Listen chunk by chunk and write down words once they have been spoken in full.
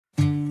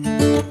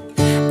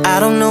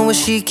don't know where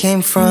she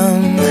came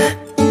from,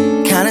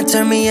 kinda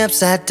turned me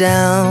upside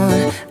down.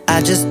 I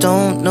just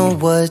don't know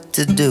what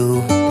to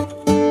do.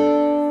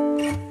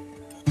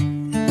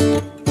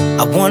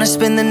 I wanna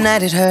spend the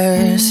night at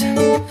hers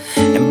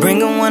and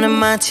bring her one of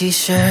my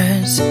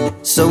t-shirts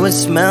so it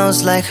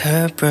smells like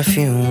her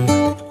perfume.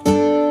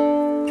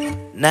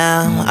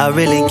 Now I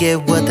really get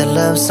what the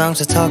love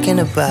songs are talking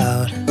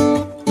about,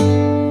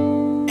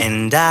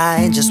 and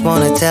I just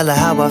wanna tell her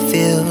how I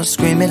feel,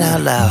 scream it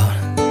out loud.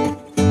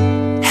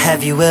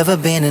 Have you ever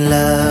been in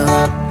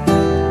love?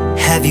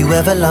 Have you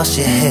ever lost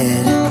your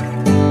head?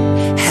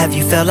 Have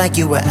you felt like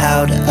you were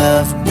out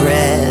of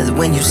breath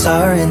when you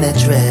saw her in that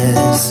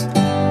dress?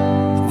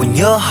 When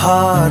your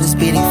heart is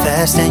beating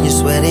fast and you're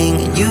sweating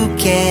and you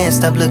can't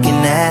stop looking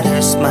at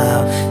her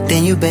smile,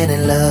 then you've been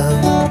in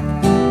love.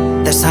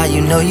 That's how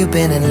you know you've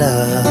been in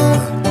love.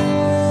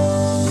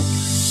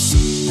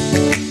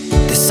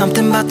 There's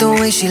something about the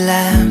way she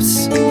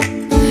laughs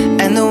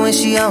and the way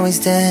she always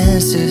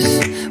dances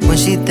when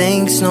she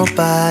thinks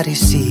nobody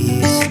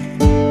sees.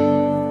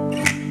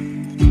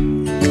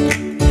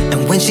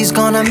 And when she's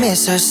gone I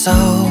miss her so.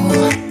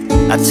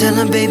 I tell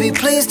her, baby,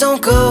 please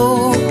don't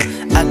go,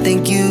 I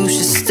think you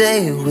should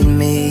stay with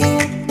me.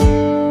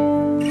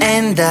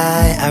 And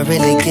I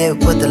really get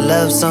what the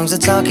love songs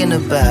are talking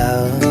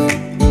about.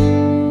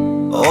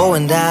 Oh,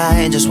 and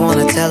I just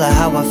wanna tell her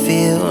how I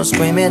feel,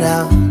 scream it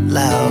out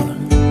loud.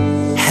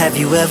 Have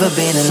you ever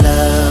been in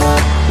love?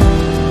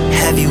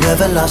 Have you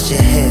ever lost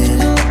your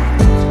head?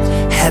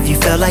 Have you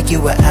felt like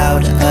you were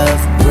out of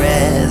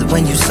breath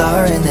when you saw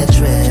her in that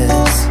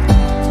dress?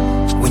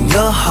 When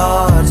your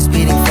heart is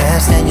beating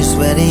fast and you're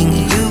sweating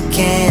and you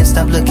can't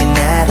stop looking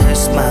at her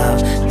smile,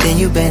 then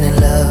you've been in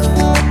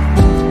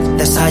love.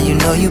 That's how you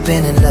know you've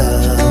been in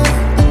love.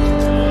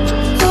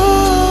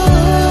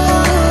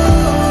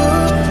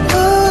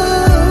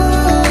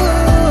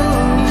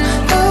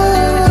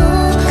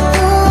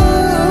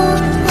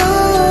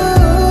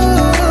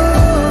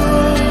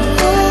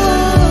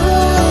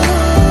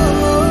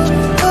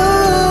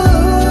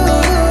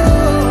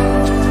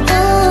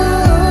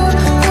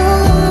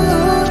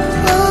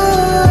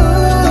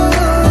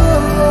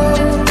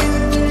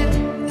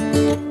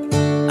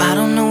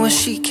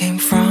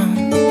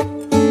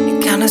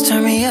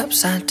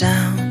 Upside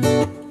down,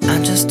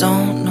 I just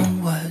don't know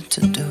what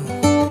to do.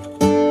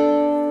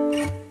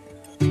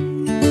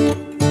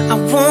 I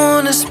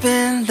wanna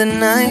spend the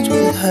night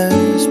with her,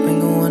 bring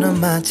her one of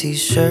my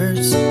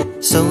t-shirts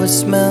so it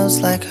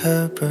smells like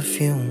her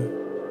perfume.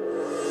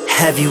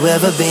 Have you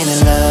ever been in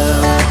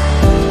love?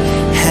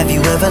 Have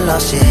you ever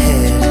lost your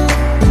head?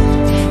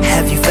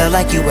 Have you felt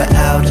like you were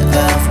out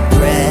of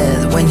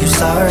breath when you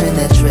saw her in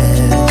that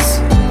dress?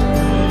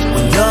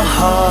 When your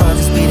heart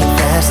is beating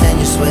fast and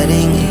you're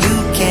sweating and you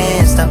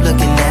can't stop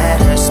looking at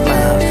her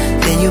smile,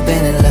 then you've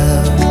been in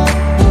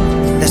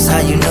love. That's how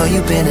you know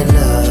you've been in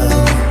love.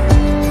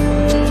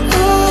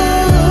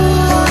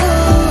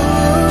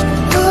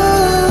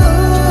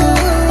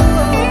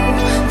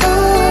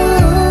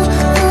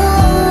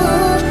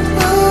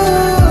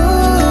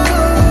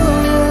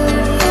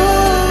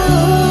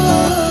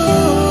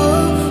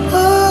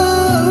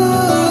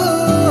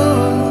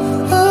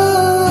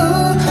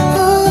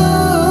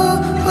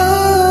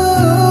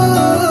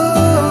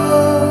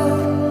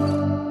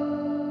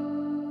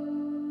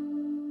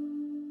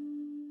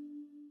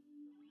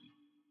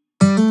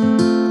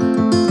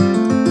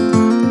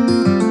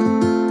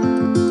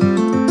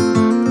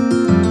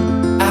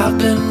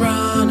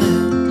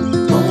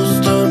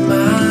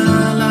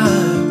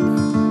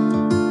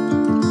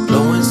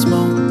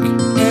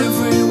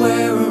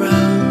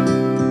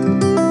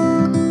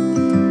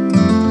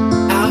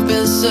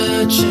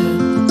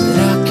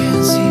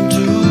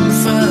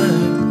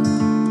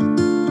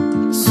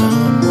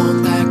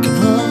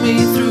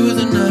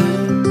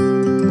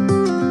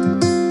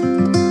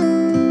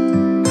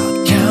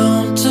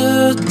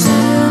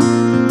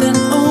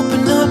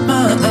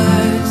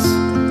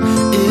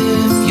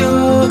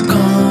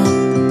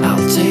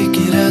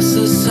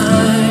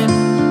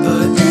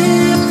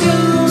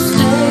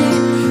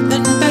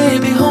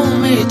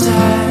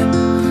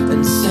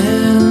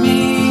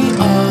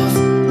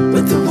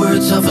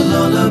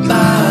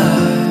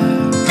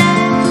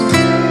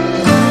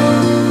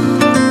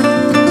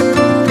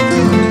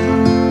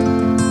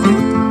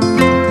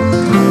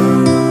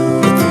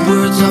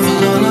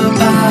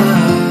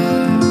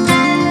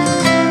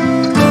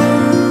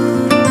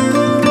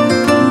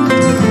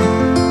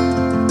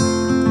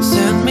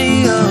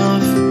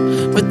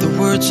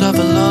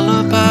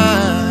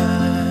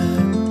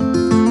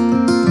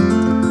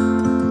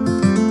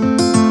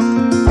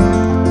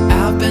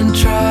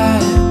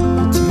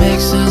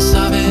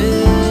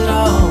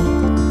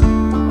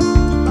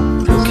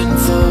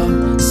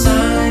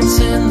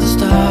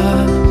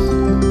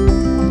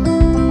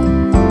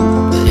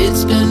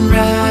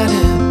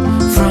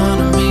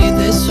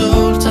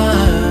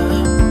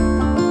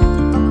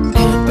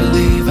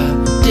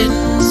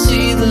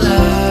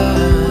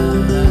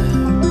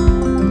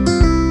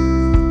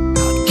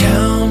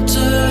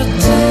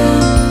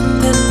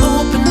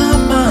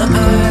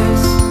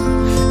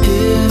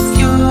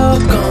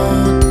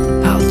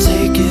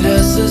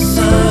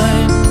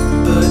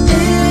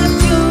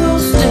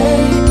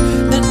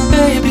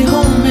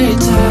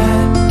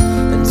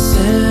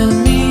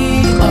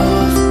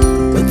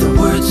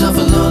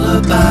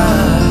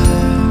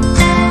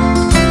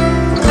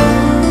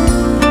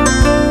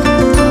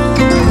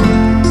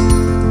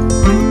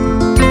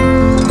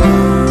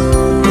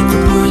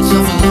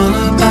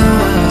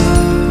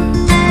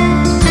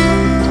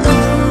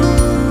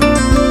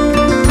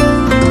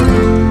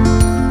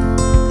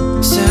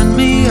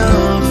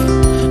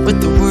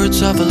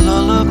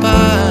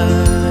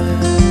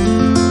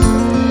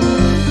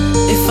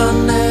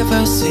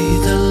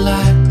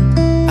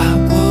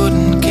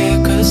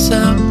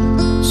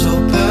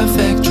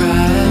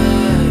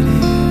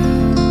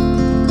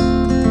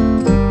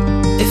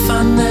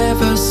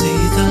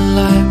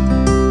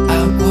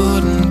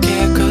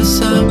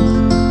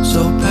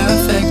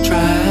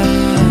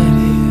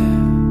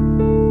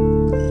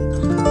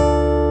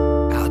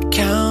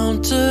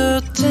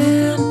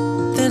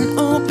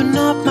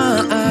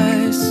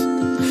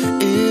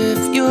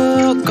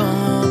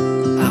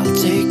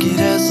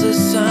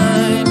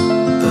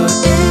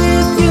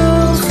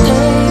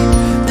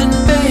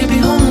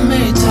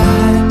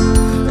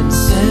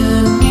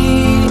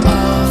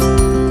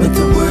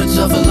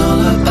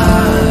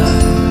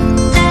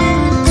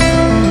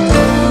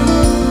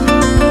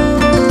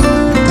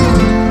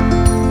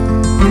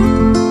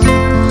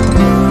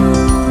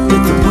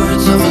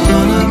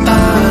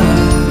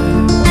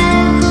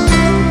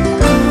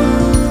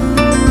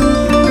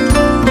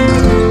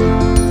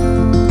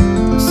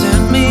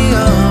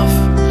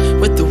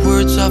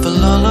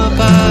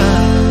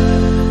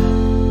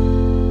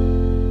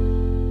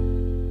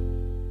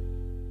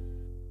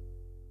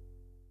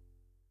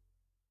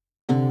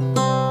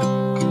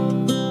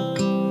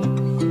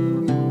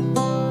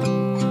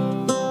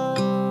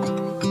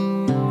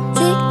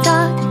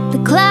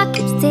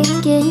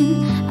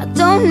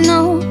 don't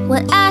know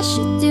what I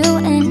should do,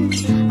 and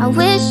I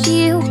wish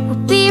you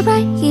would be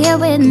right here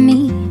with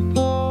me.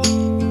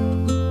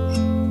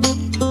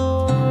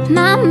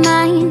 My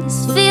mind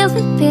is filled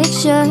with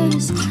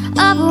pictures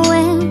of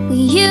when we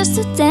used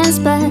to dance,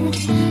 but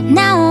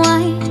now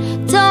I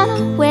don't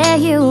know where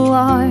you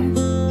are.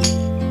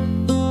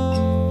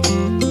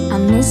 I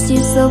missed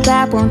you so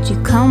bad, won't you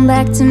come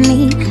back to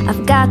me?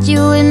 I've got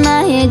you in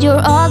my head,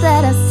 you're all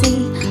that I see.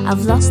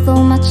 I've lost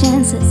all my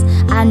chances,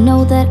 I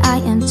know that I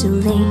am too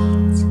late.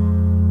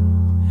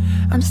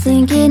 I'm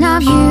thinking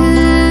of you,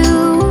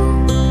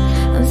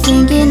 I'm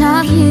thinking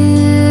of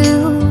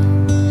you,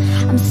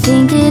 I'm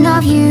thinking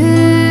of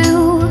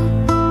you,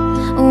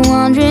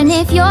 wondering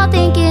if you're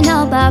thinking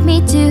about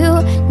me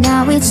too.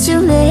 Now it's too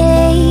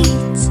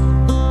late,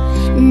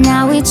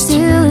 now it's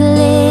too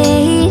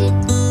late.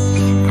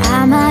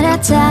 I'm out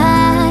of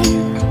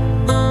time,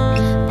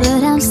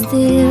 but I'm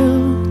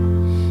still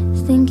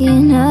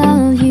thinking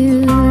of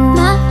you.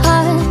 My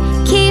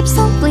heart keeps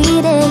on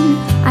bleeding,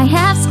 I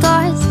have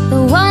scars,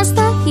 the ones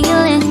that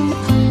healing.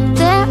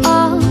 They're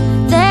all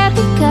there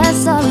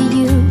because of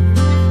you.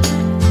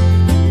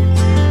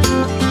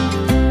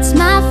 It's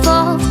my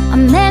fault, I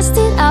messed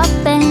it up,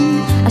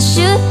 and I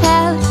should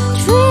have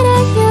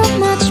treated you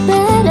much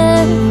better,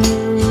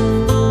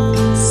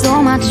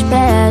 so much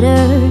better.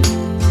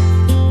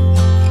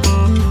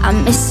 I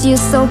miss you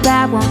so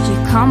bad, won't you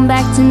come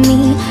back to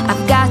me?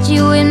 I've got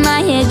you in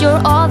my head,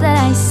 you're all that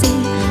I see.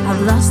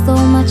 I've lost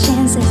all my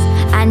chances,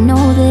 I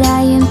know that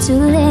I am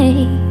too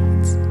late.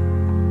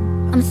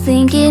 I'm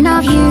thinking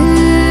of you,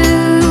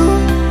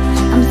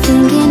 I'm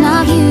thinking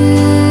of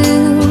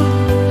you,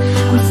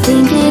 I'm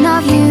thinking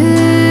of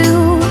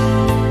you,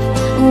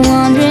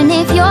 wondering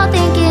if you're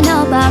thinking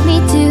about me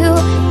too.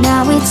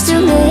 Now it's too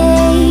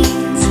late,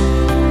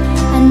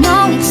 I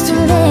know it's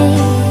too late.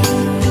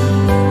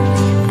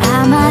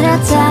 I'm out of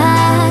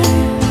time,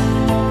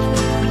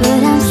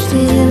 but I'm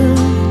still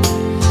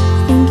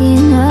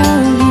thinking of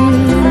you.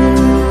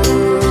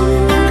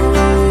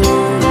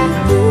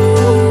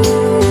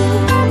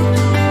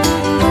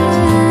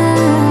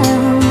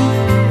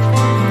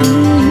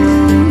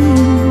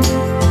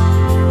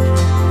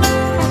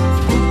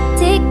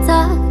 Tick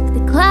tock,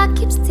 the clock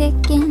keeps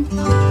ticking.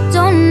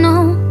 Don't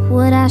know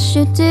what I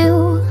should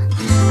do.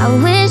 I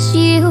wish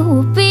you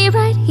would be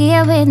right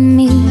here with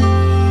me.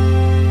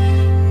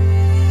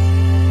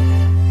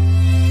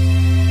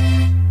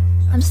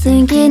 I'm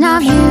thinking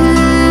of you,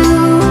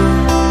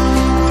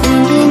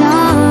 thinking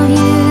of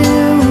you,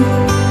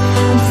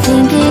 I'm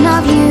thinking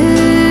of you,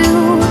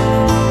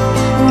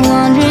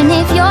 wondering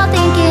if you're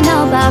thinking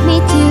about me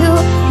too.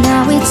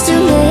 Now it's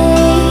too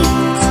late,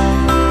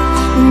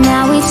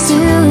 now it's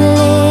too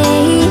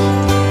late.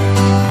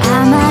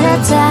 I'm out of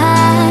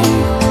time,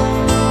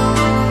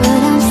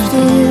 but I'm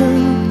still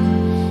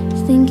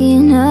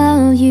thinking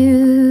of you.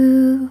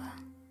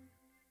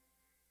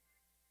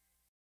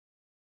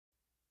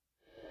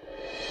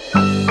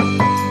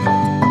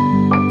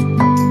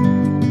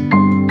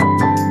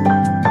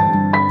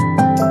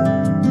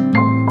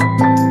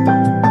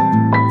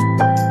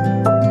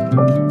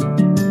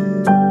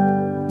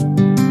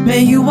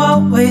 May you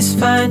always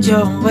find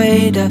your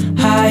way to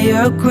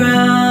higher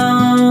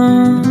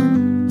ground.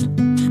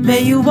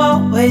 May you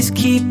always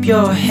keep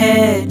your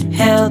head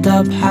held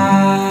up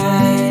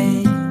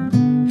high.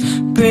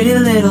 Pretty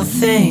little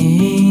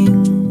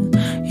thing,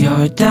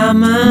 you're a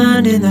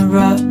diamond in the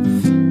rough,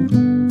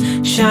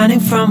 shining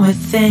from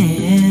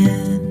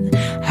within.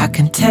 I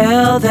can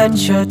tell that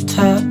you're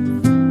tough.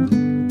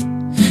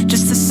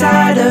 Just the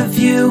sight of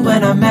you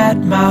when I'm at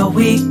my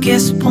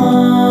weakest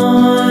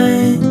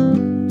point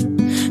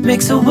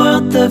makes a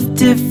world of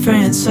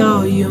difference,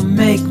 oh you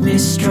make me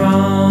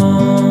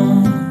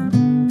strong.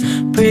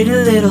 Pretty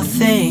little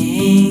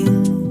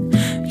thing,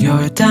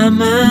 you're a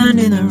diamond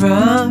in the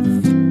rough,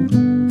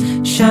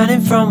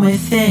 shining from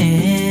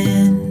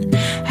within.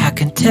 I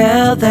can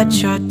tell that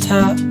you're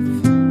tough.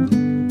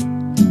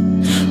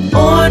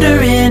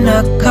 Ordering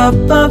a cup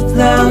of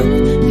love,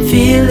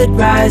 feel it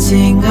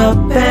rising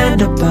up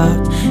and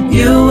above.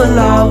 You will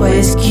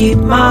always keep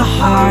my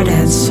heart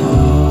and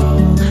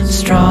soul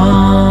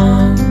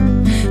strong.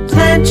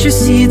 Plant your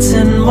seeds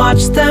and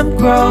watch them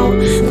grow.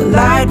 The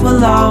light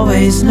will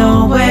always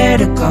know where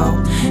to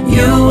go.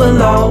 You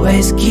will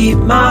always keep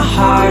my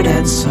heart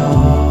and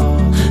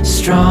soul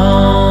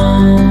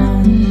strong.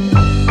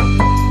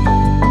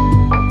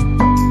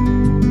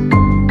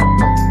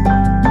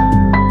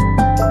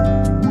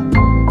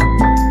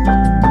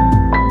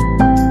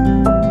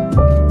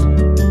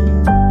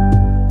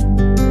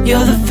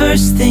 You're the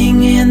first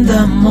thing in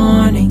the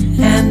morning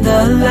and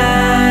the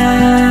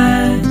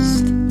last.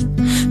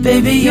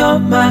 Baby, you're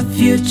my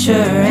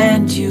future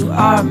and you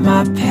are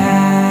my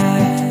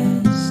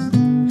past.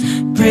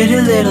 Pretty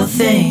little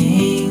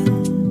thing,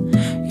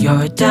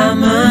 you're a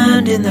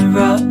diamond in the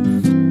rough,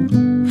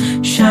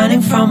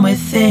 shining from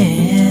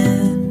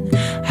within.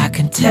 I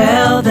can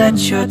tell that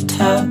you're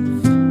tough.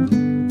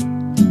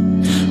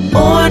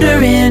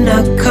 Ordering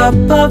a cup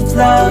of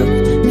love,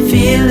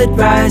 feel it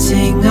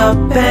rising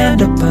up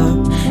and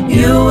above.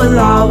 You will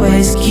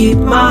always keep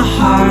my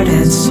heart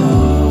and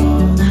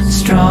soul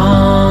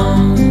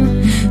strong.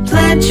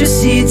 Plant your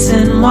seeds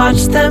and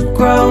watch them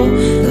grow.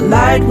 The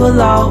light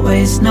will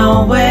always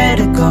know where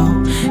to go.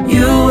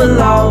 You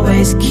will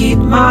always keep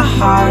my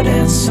heart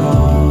and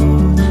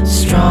soul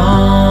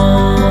strong.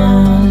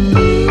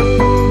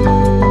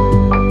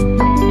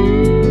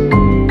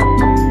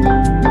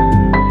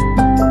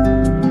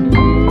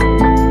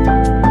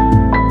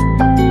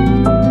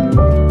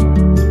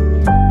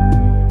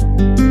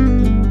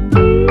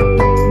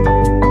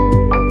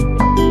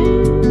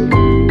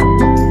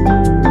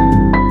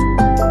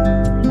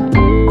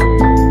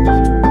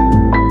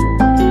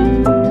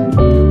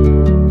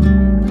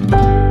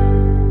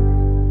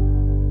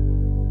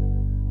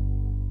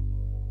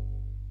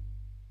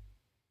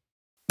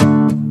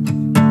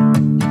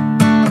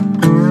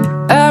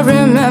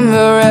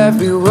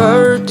 Every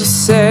word you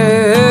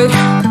said,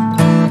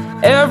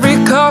 every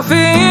coffee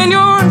in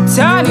your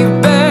tiny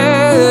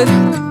bed.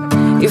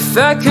 If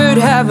I could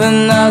have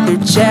another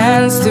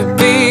chance to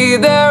be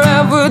there,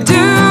 I would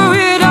do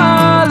it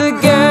all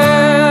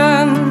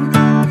again.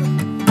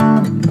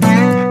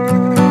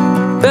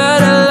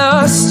 But I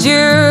lost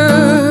you,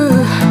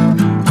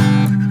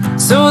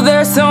 so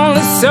there's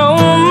only so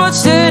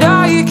much that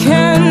I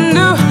can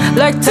do.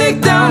 Like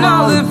take down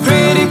all the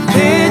pretty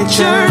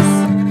pictures,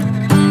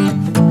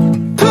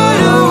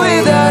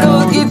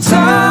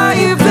 guitar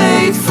you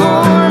played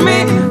for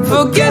me,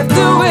 forget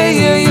the way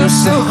you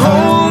used to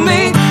hold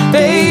me,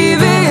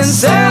 baby, and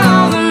sell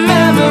all the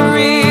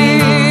memories.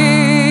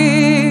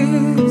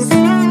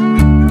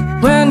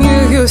 When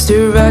you used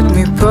to write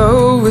me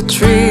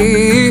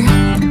poetry,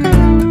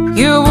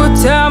 you would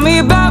tell me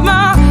about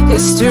my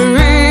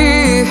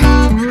history.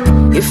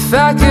 If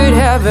I could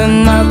have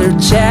another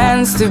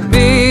chance to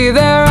be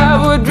there, I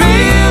would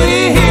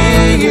really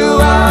hear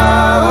you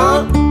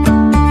out.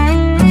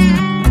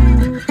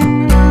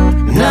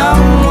 Now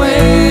I'm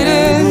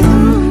waiting,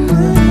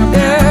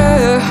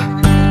 yeah,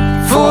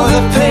 for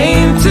the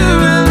pain to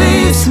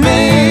release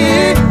me.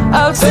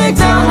 I'll take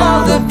down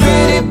all the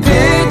pretty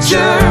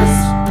pictures,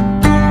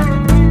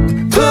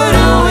 put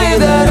away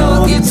that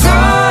old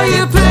guitar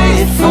you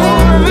played for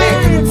me,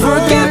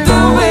 forget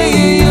the way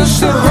you used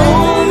to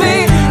hold me,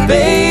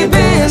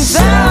 baby, and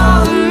sell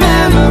all the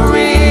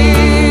memories.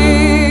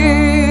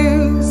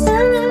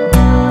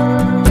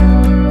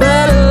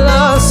 But I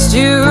lost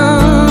you,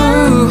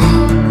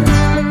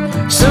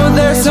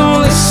 there's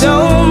only so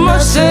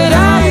much that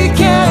I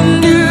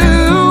can do.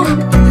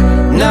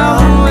 Now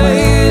I'm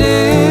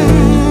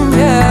waiting,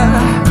 yeah,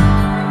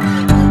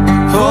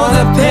 for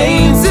the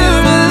pain to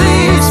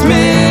release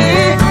me.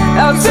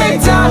 I'll take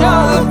down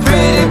all the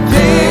pretty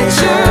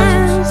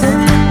pictures,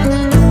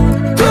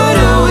 put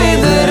away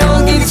that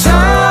old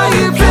guitar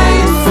you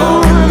played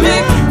for me,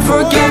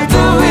 forget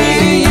the way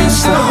you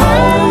used to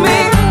hold me,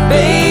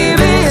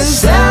 baby, and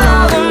sell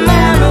all the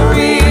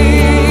memories.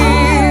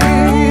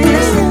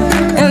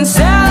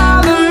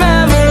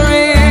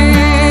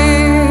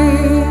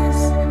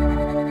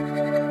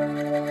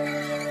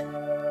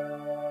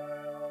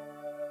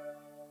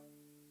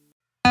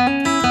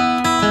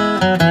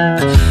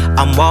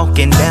 I'm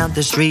walking down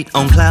the street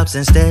on clouds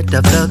instead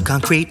of the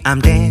concrete.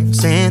 I'm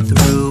dancing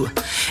through.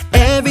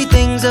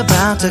 Everything's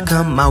about to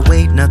come my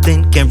way.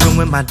 Nothing can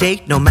ruin my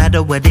day, no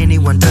matter what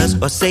anyone does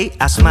or say.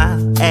 I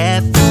smile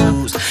at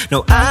fools.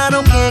 No, I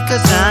don't care,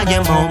 cause I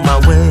am on my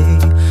way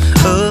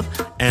up,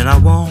 and I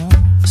won't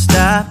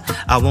stop,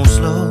 I won't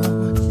slow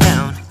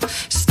down.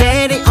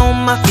 Steady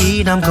on my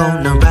feet, I'm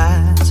gonna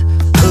rise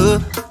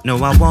up. No,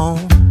 I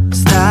won't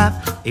stop,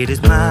 it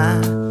is my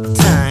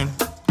time.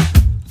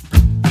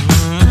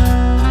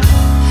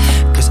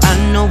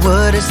 I know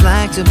what it's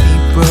like to be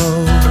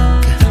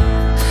broke.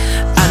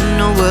 I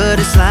know what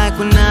it's like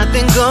when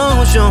nothing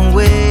goes your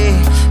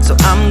way. So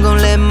I'm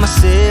gonna let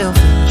myself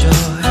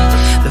enjoy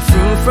the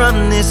fruit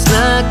from this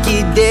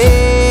lucky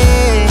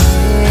day.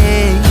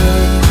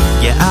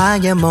 Yeah, I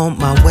am on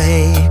my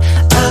way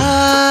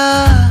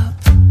up,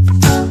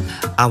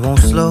 I won't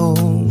slow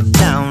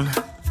down.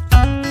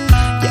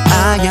 Yeah,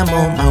 I am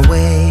on my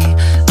way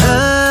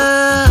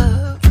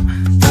up,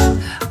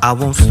 I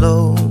won't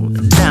slow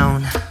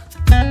down.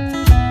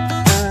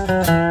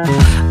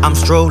 I'm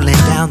strolling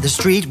down the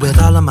street with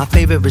all of my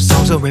favorite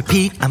songs on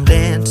repeat. I'm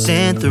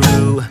dancing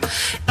through.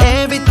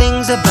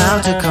 Everything's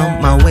about to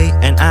come my way,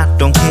 and I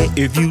don't care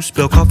if you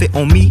spill coffee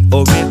on me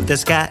or if the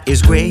sky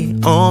is gray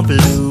or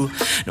blue.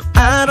 No,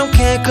 I don't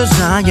care, cause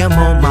I am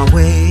on my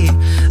way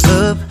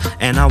up,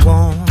 and I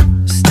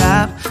won't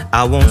stop,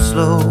 I won't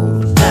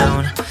slow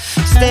down.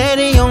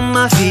 Steady on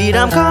my feet,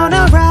 I'm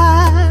gonna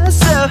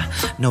rise up.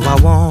 No, I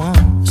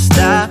won't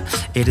stop,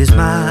 it is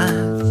my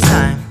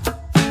time.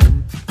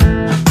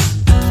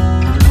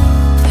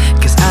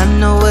 I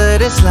know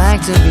what it's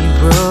like to be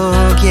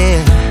broke,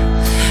 yeah.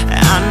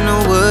 I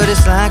know what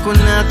it's like when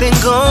nothing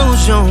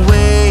goes your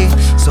way.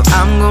 So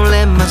I'm gonna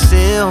let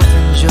myself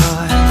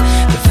enjoy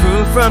the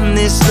fruit from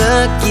this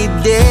lucky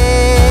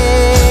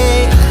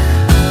day.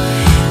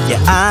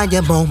 Yeah, I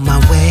am on my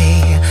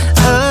way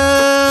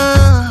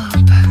up,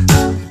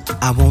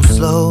 I won't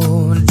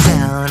slow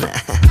down.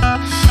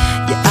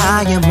 Yeah,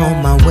 I am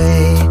on my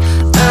way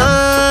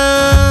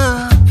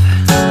up.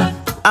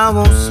 I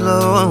won't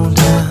slow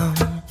down.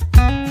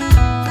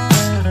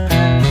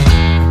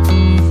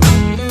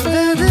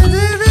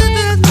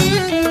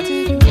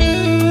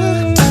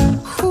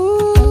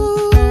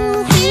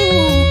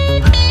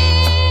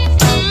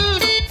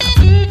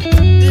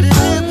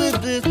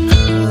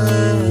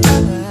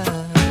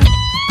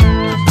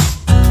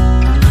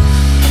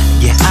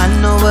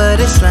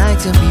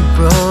 To be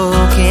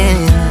broken,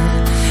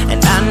 and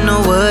I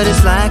know what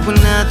it's like when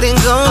nothing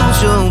goes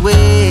your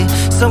way.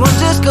 So I'm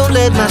just gonna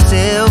let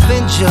myself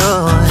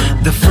enjoy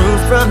the fruit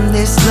from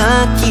this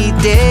lucky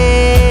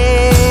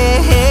day.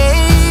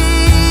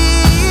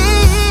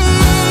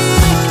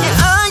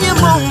 Yeah, I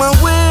am on my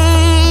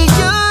way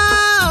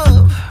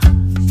up.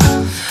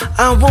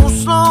 I won't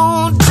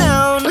slow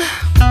down,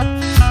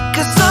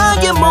 'cause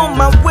I am on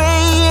my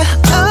way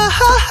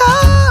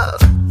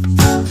up.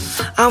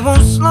 I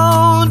won't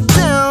slow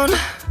down.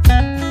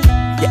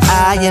 Yeah,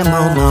 I am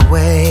on my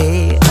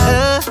way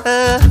up.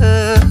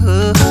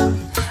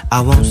 I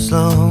won't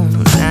slow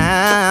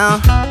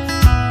down.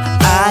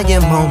 I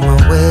am on my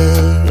way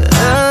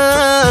up.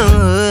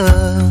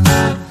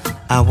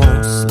 I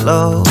won't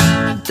slow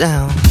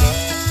down.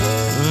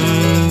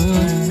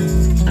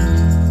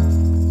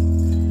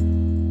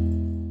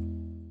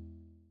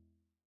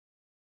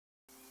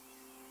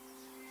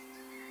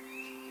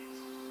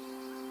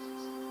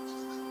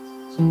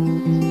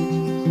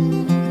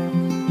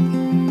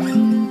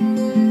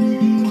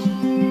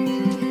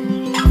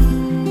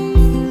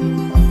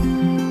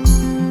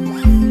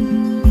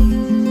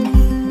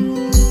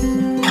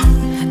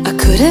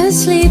 Couldn't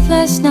sleep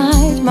last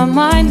night, my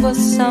mind was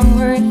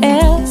somewhere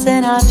else,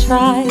 and I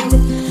tried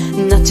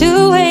not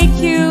to wake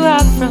you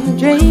up from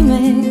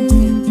dreaming.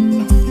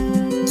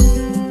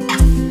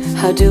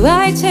 How do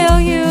I tell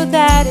you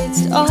that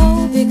it's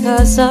all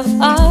because of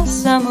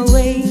us I'm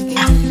awake,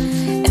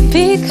 and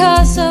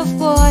because of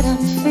what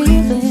I'm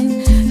feeling?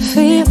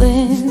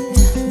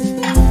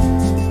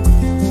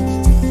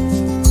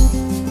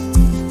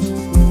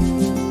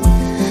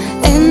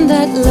 And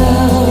that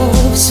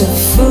love's a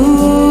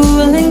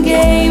fooling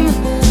game.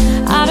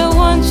 I don't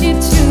want you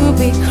to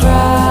be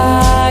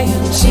crying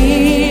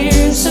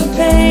tears of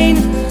pain,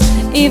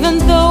 even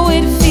though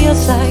it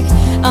feels like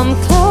I'm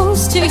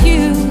close to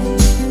you,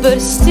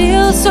 but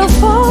still so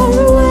far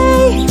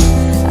away.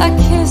 I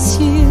kiss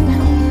you,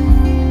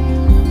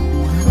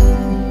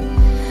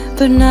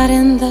 but not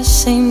in the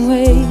same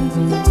way.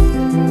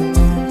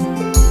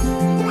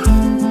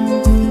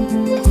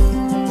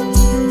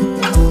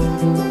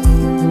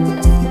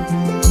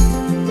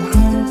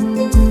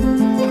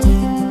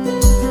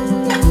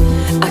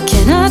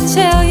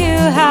 Tell you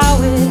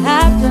how it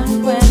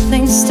happened when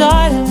things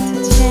started to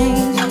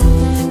change,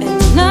 and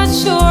I'm not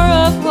sure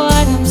of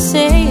what I'm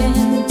saying,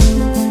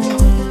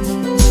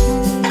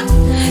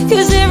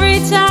 'cause every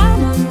time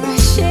I'm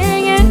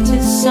rushing into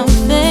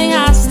something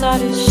I start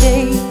to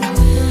shake.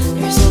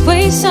 There's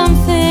always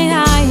something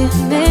I am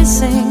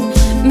missing.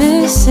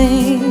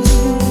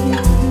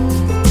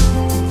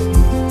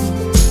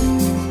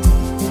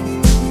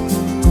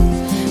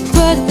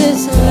 But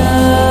this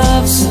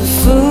love's a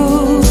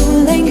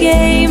fooling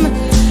game.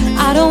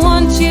 I don't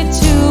want you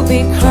to be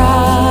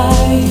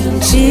crying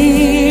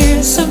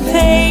tears of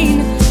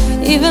pain,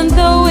 even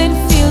though it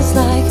feels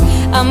like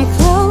I'm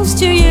close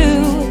to you,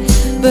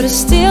 but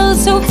still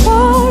so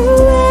far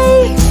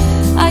away.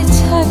 I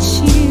touch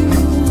you,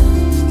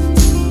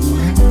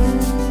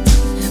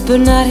 but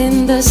not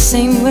in the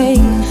same way.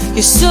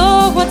 You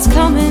saw what's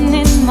coming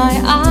in my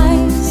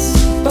eyes,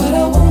 but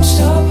I won't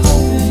stop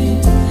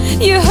hoping.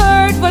 You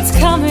heard what's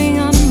coming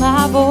on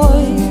my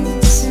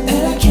voice,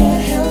 and I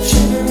can't help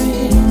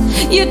shivering.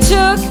 You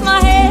took my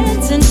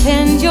hands and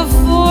pinned your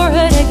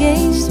forehead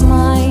against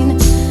mine,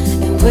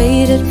 and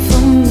waited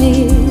for me.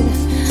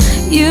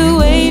 You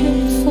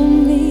waited for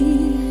me.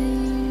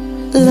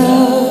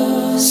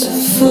 Love's a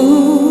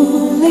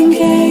fooling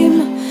game.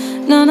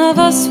 None of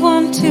us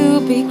want to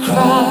be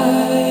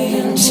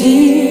crying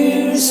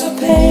tears of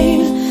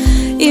pain,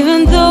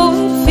 even though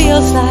it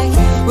feels like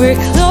we're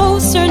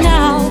closer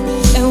now,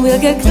 and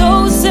we'll get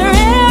closer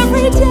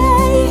every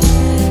day.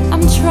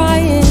 I'm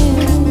trying,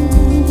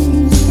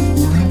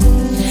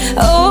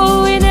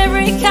 oh, in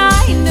every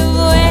kind of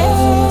way.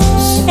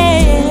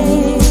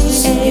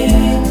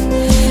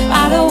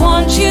 I don't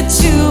want you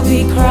to be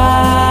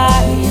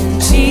crying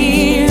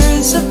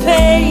tears of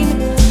pain,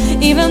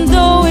 even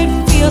though it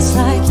feels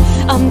like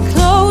I'm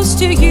close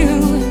to you.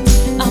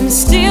 I'm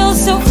still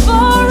so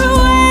far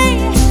away.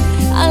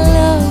 I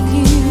love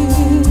you,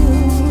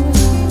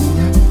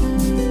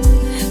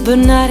 but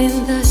not in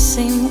the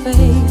same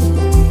way.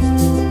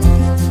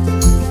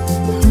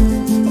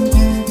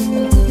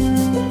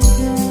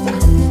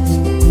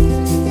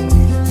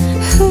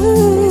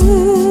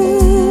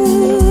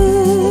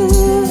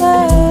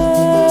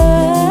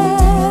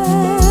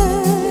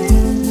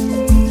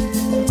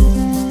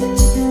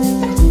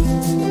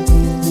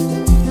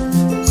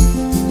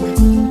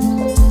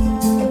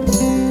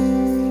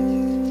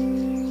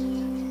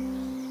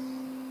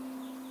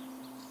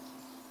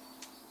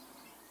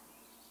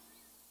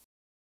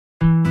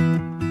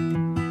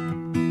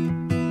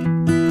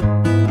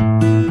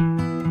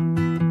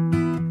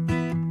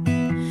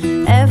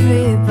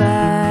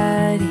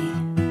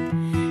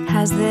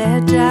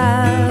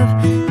 job,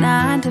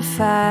 9 to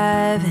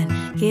 5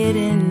 and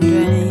getting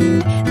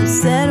drained. To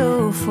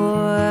settle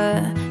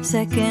for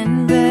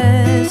second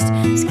best,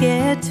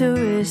 scared to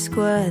risk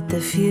what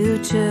the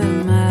future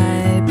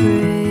might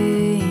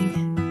bring.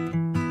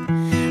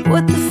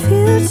 What the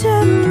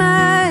future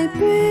might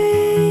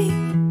bring.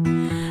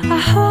 I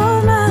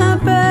hold my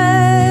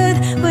breath,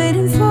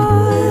 waiting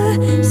for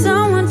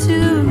someone to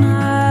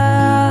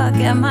knock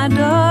at my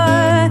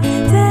door,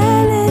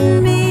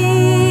 telling me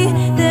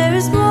there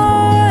is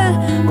more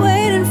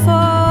waiting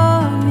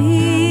for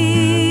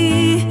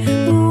me.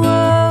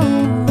 Whoa.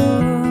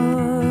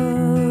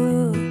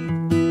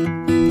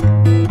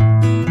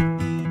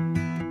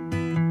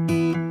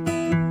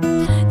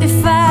 If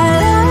I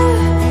love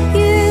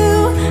you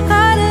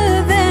harder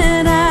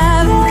than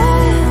I've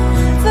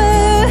ever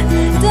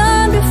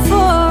done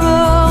before,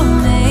 oh,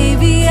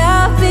 maybe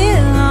I'll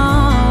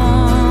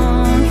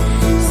belong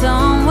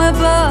somewhere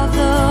above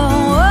the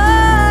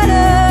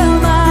water.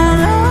 My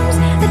lungs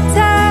are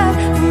tired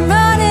from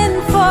running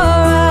for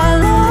a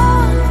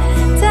long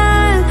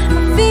time.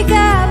 My feet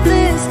got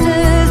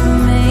blisters, but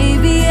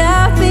maybe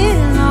I'll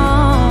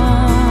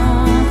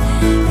belong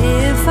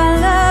if I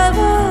love a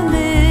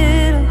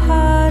little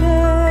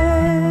harder.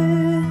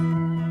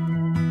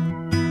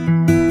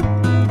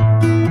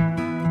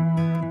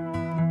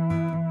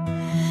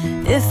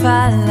 If I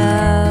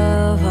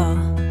love all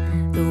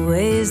the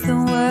ways the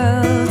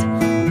world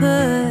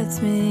puts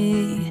me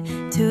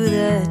to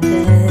the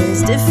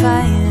test, if I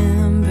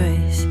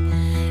embrace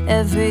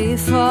every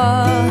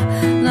fall,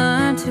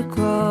 learn to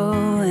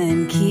grow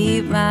and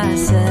keep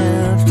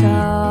myself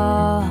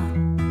tall,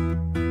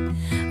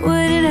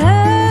 would it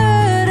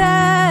hurt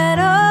at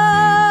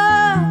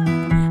all?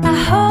 I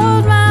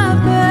hold my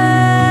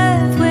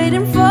breath,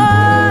 waiting for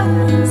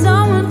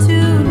someone to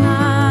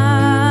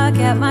knock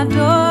at my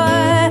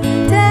door,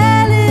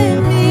 telling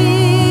me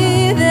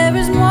there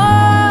is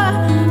more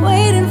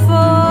waiting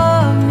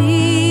for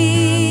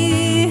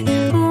me.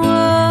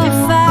 Whoa.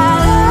 If I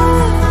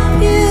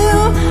love you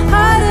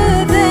harder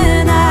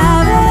than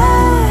I've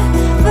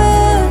ever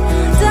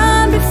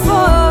done before,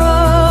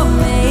 oh,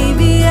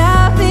 maybe I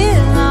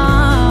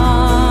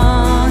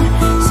belong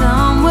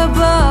somewhere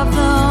above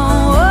the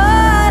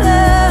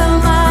water.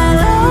 My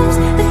lungs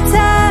are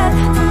tired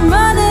from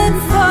running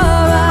for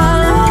a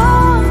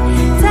long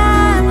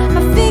time.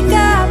 My feet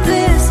got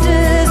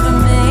blisters, but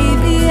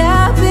maybe I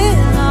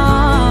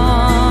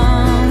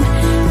belong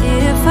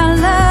if I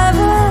love a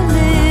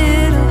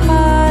little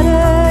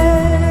harder.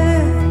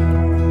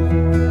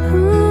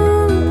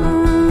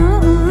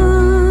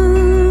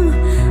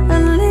 A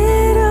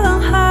little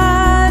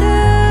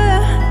harder.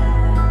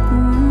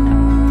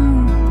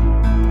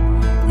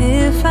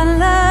 If I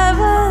love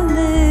a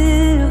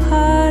little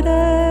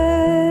harder.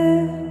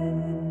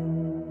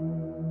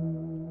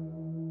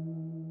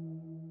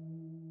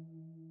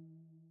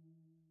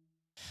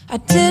 I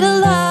did a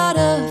lot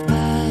of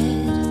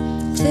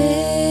bad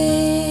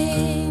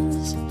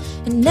things,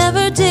 and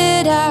never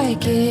did I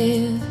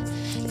give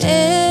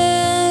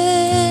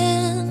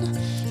in.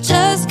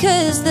 Just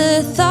 'cause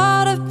the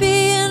thought of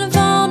being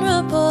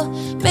vulnerable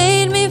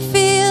made me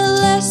feel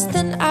less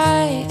than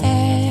I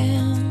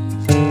am.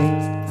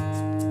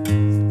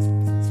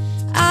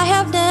 I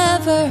have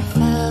never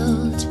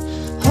felt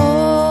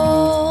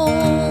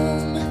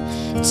home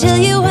till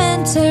you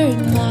entered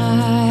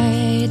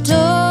my door,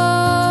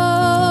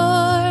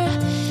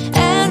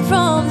 and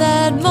from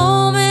that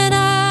moment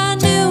I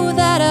knew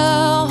that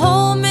a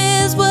home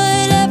is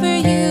whatever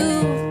you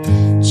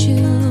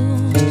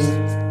choose.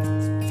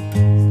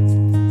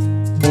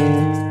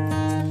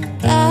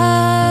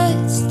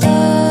 That's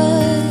the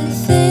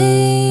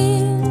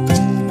thing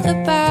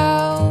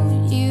about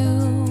you.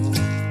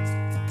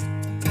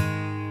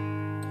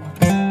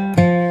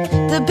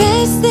 The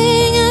best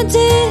thing I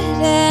did,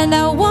 and I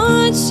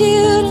want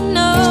you to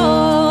know,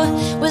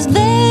 was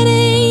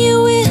letting you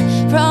in.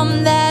 From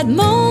that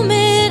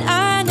moment I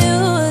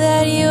knew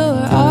that you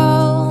were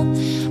all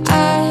I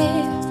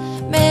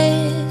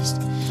missed.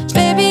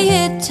 Baby,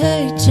 it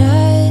took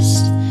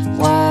just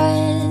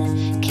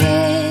one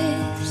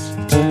kiss.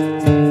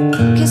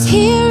 'Cause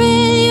here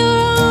in your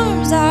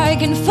arms I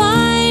can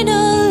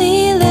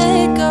finally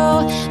let go.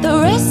 The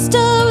rest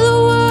of the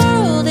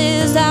world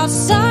is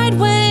outside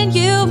when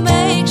you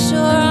make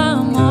sure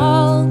I'm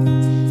all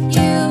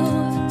you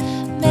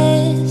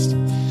missed.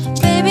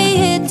 Baby,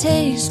 it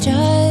takes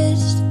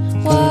just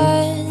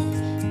one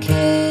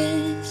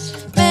kiss.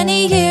 Many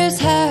years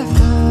have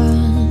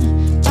gone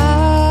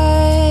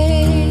by,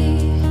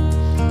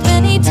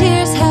 many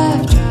tears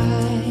have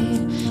dried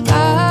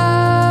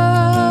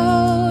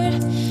out.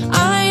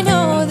 I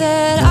know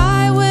that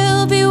I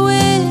will be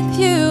with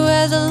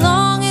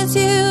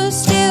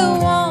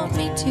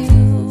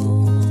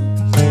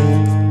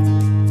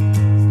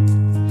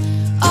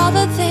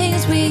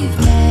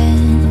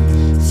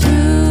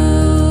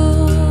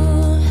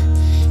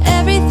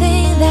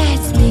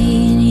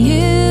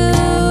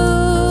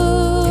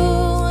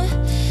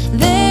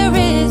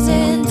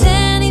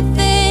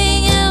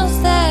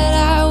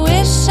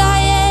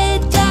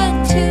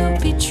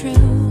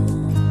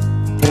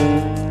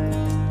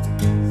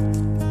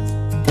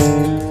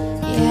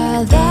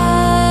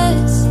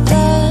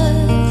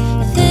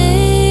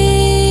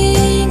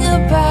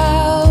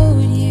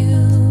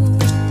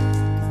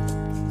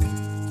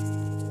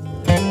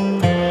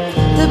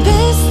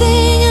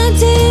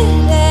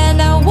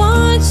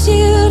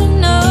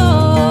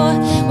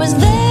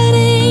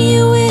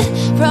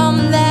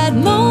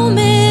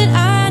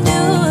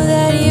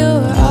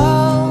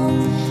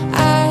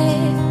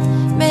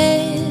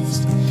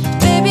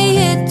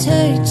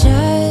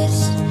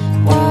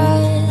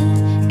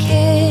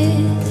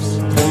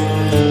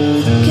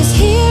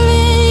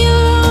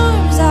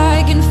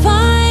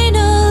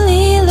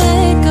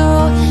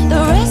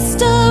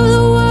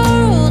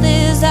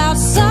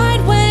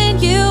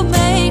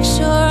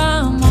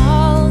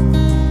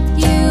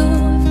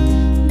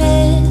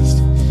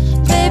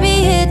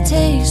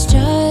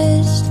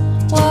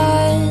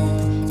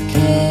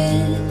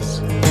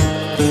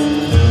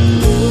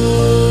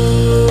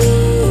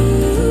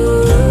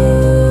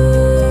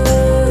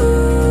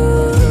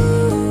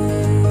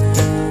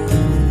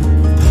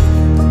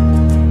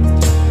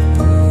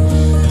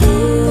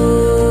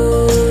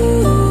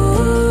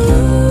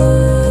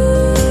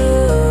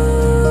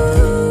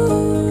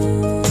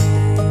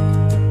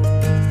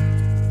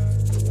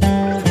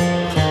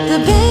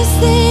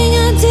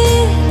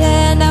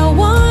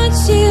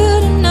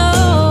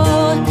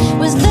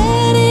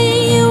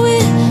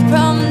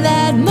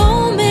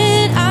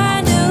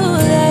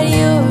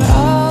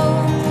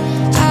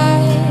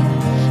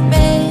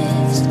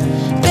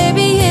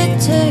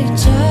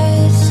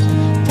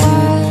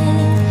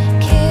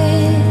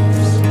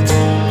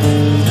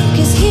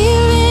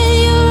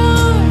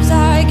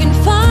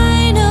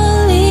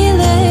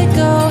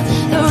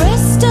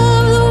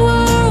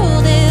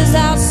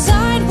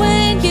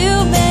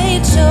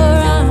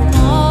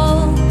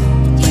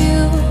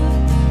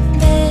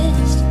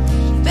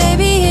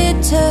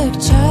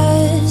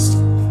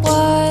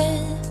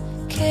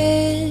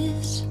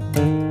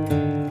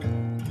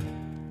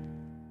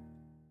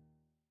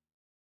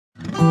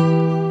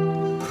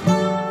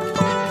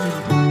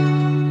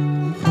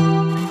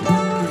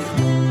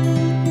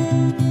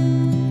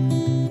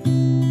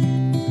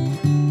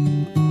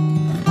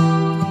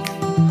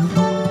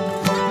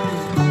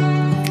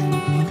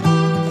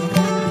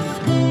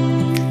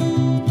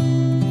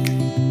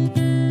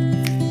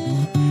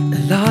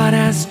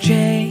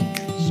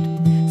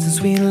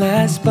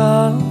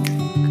spoke.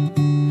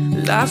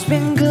 Life's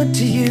been good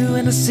to you,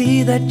 and I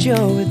see that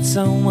you're with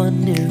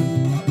someone new.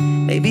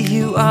 Maybe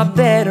you are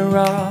better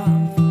off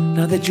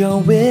now that you're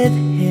with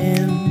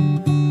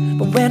him.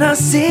 But when I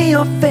see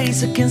your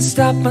face, I can't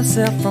stop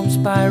myself from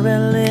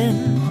spiraling.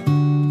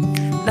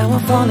 Now I'm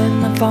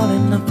falling, I'm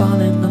falling, I'm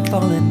falling, I'm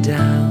falling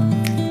down.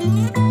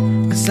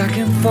 'Cause I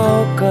can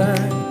focus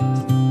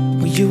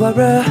when you are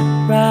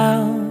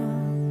around.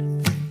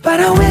 But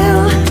I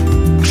will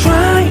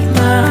try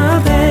my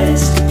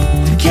best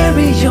to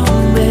carry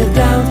on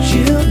without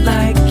you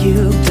like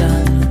you've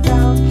done.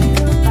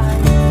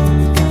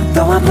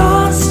 Though I'm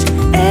lost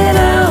and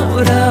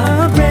out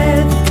of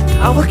breath,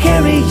 I will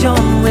carry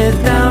on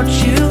without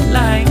you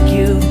like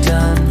you've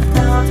done.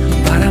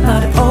 But I'm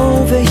not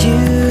over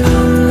you.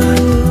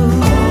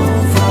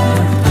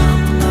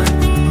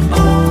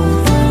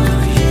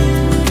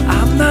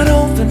 I'm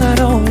not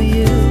over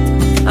you.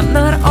 I'm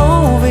not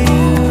over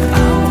you.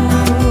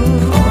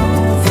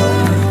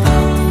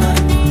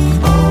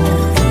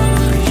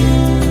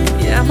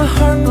 Yeah, my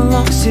heart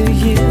belongs to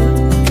you.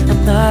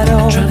 I'm not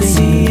over you. Trying to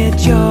see it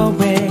your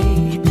way,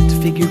 to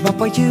figure out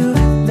why you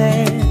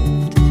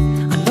left.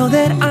 I know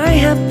that I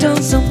have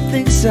done some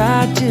things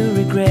I do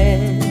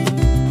regret,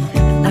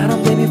 and I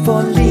don't blame you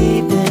for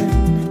leaving.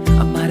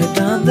 I might have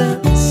done the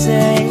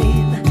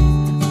same,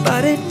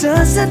 but it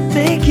doesn't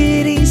make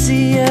it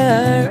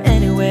easier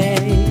anyway.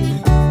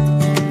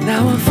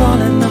 Now I'm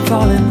falling, I'm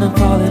falling, I'm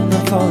falling,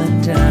 I'm falling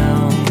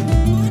down.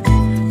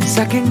 'Cause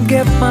I can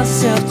get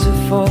myself to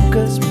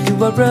focus when you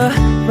are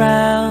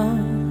around.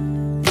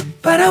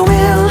 But I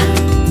will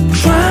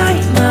try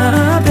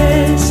my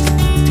best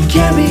to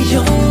carry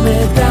on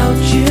without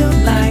you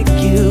like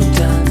you've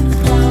done.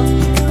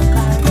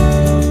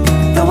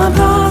 Though I'm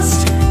lost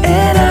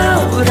and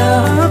out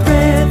of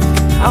breath,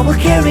 I will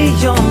carry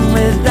on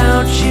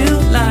without you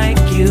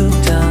like you've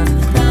done.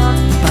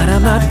 But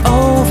I'm not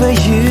over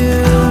you.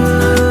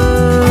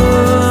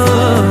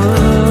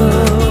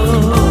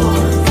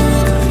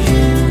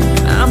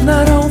 I'm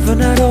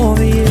not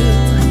over you.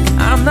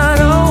 I'm not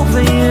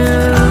over you.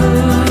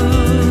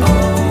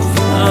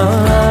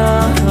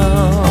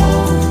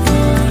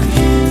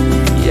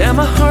 Yeah,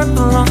 my heart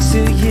belongs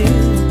to you,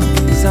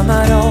 'cause I'm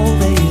not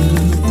over you.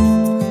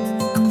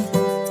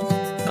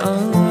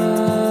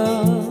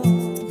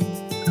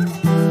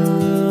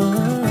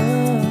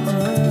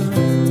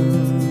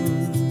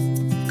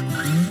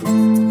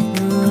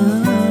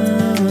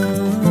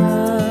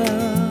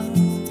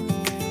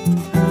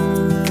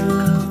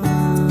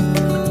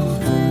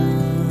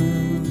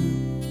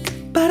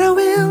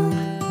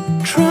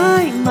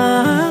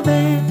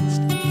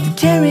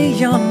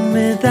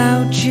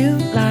 Without you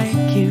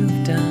like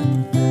you've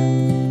done.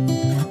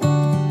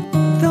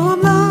 Though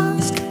I'm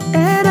lost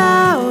and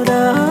out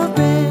of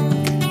breath,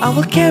 I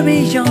will carry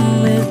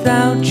on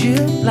without you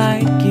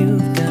like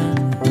you've done.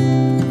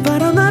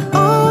 But I'm not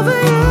over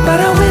you. But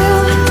I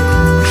will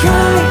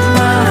try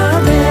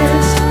my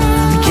best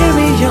to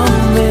carry on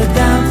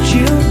without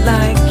you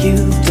like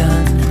you've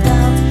done.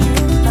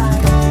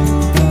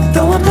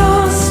 Though I'm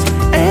lost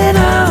and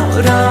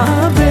out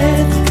of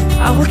breath,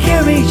 I will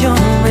carry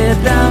on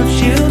without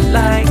you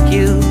like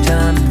you've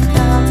done.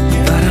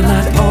 But I'm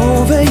not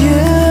over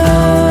you.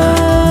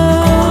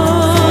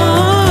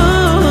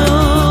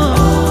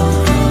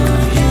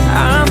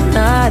 I'm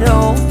not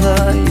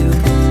over you.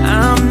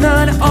 I'm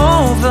not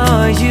over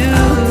you.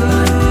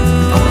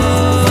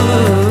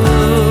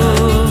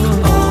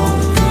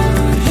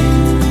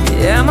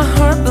 Yeah, my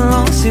heart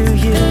belongs to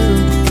you.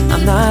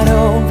 I'm not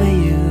over you.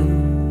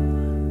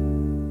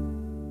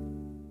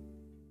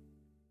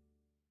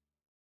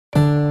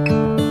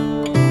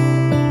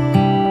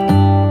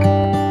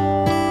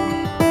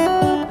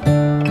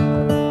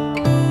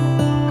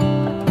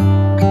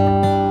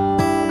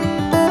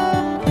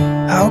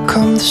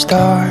 The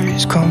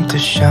stars come to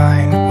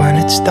shine when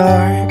it's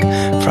dark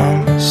from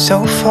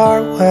so far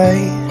away,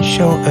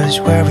 show us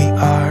where we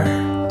are.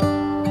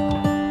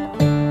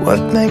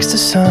 What makes the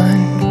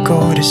sun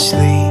go to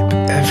sleep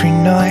every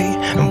night,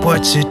 and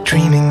what's it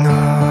dreaming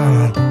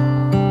of?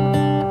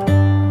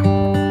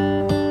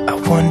 I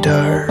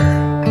wonder.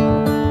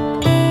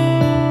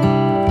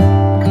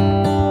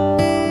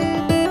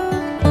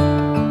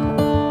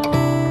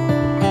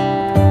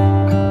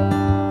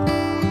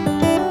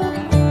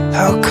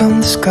 How come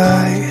the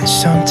sky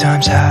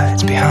sometimes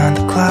hides behind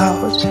the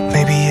clouds?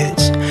 Maybe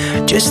it's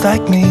just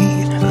like me,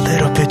 a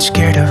little bit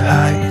scared of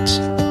heights.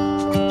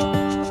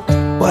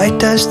 Why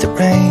does the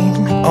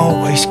rain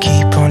always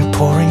keep on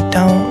pouring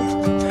down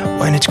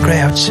when it's grey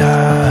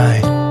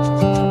outside?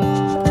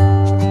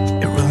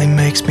 It really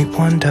makes me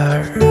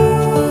wonder.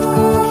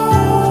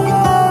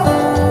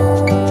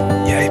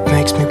 Yeah, it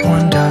makes me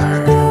wonder.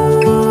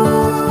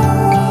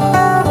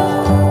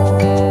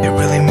 It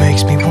really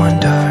makes me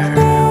wonder.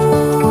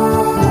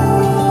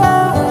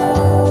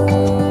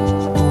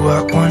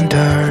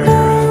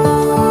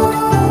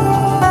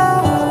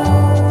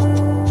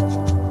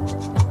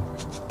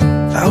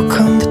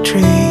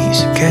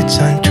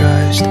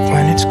 Undressed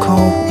when it's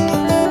cold,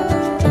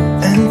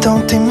 and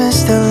don't they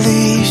miss the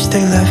leaves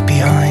they left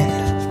behind?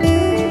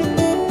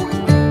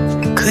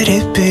 would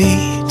it be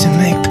to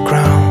make the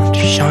ground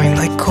shine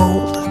like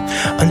gold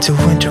until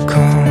winter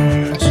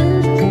comes?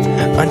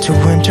 Until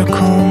winter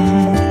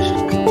comes,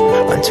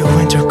 until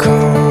winter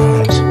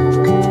comes.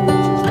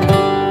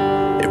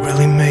 It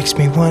really makes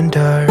me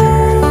wonder.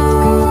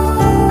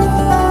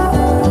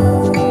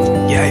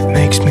 Yeah, it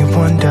makes me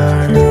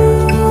wonder.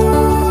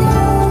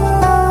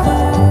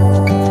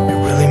 It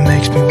really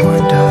makes me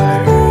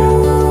wonder.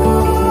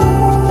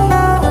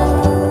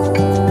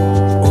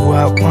 Oh,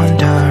 I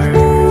wonder.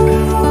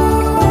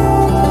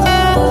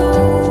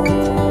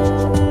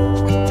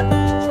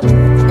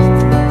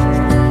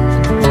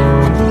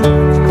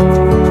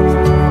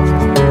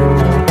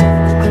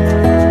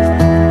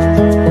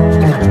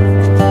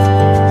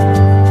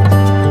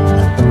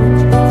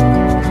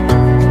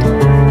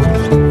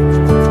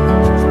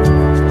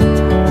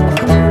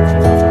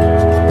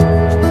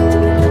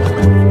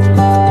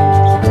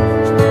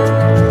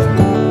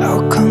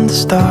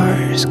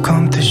 Stars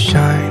come to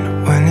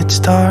shine when it's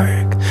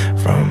dark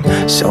from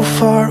so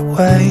far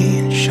away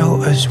and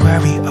show us where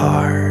we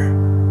are.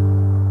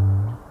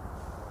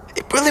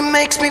 It really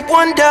makes me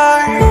wonder.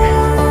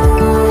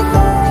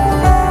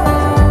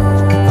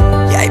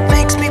 Yeah, it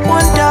makes me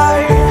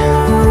wonder.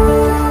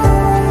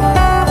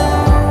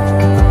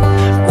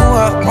 Oh,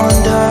 I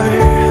wonder.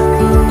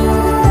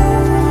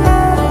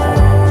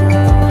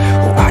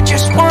 Oh, I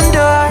just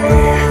wonder.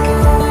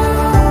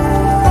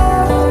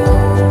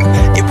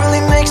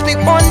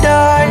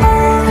 Wonder.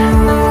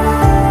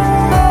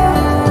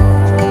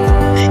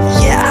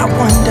 Yeah, I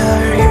wonder.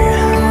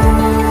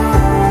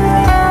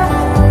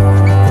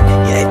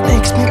 Yeah, it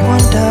makes me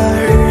wonder.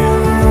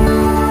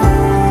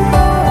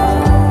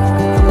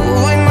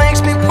 Ooh, it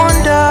makes me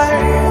wonder.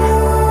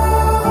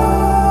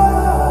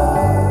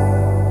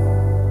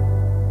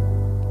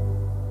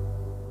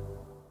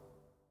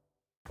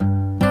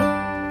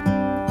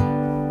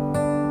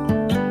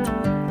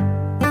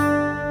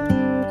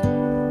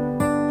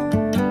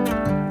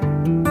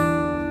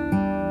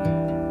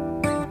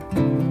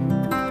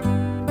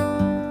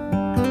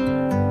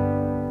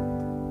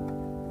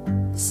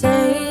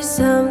 Say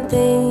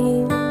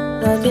something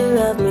like you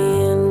love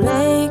me and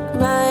make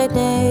my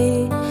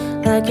day,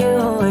 like you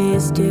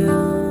always do,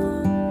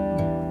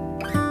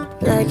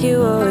 like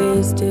you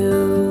always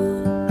do.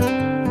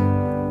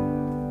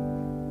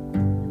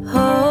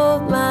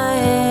 Hold my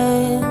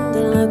hand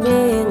and look me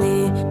in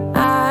the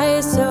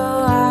eyes so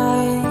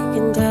I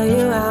can tell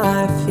you how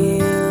I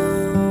feel,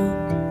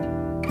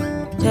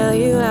 tell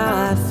you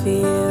how I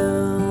feel.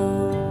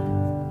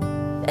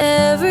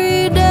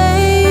 Every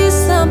day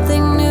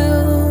something new.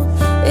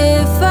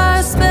 If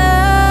I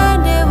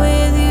spend it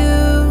with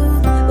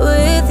you,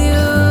 with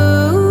you,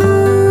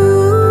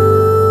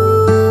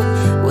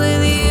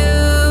 with you.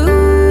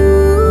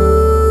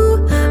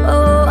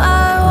 Oh,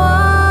 I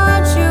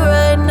want you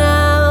right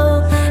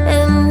now,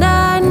 and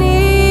I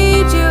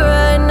need you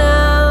right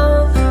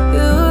now,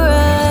 you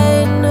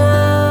right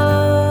now.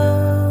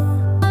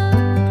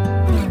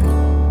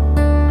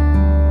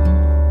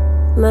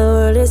 My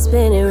world is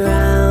spinning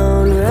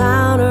round,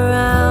 round,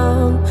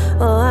 around.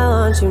 Oh, I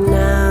want you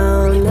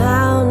now,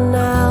 now,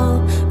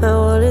 now. My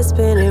world is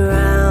spinning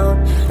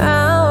round,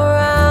 round,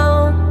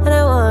 round. And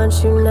I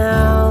want you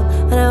now,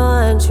 and I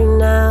want you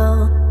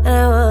now, and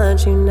I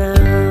want you now.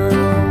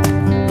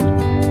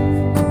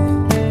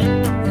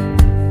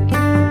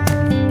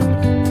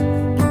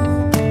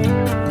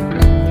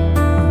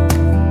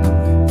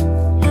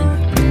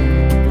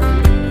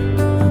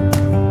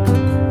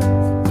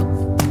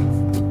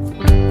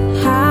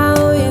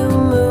 How you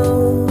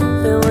move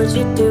and what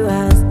you do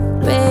has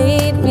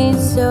made me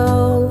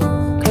so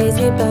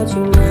crazy about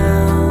you now.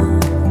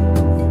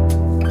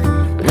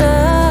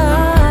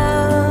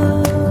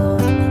 Love,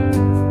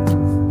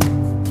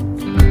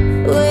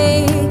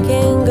 we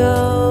can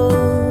go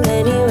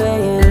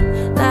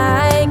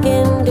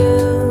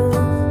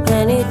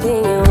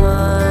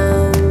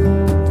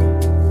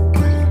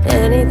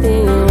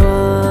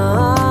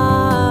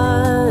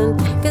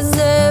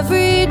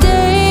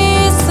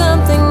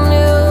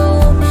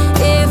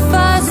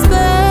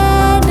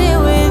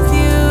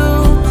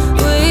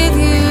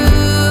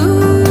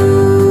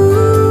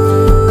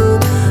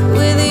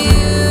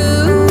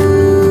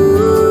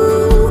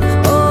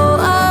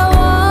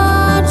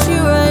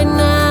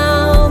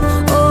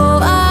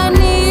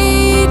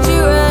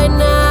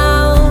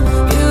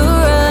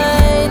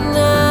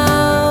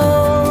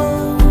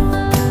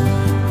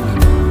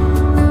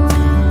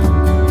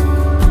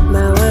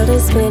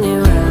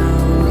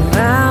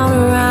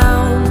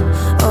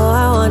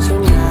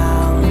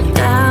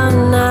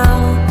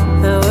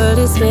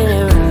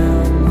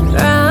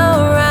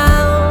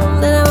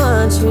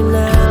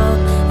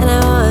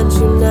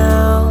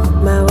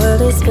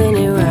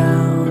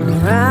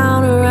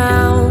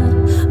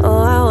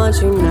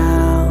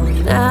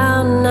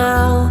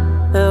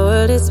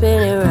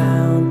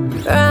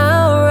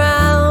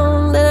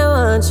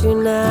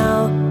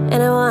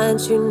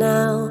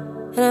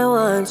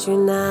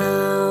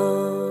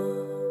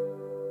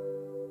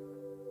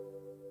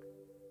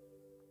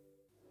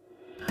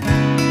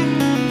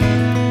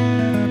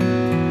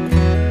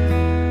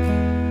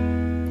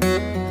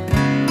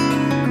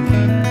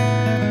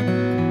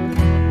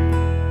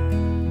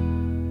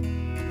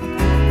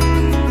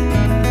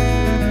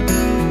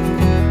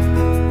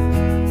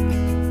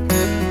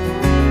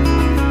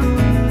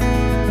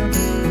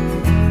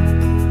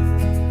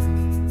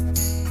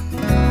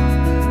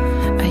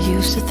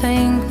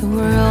think the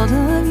world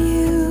of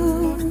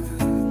you,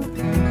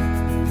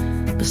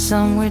 but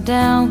somewhere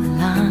down the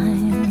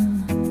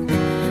line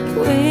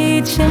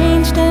we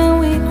changed and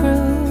we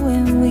grew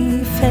and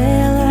we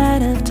fell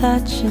out of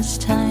touch as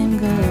time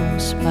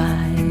goes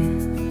by.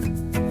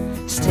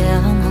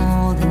 Still I'm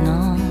holding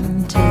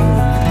on to you.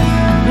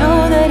 I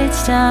know that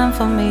it's time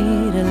for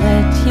me to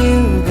let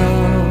you go.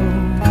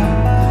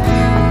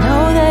 I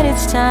know that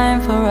it's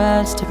time for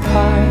us to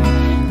part,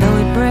 though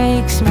it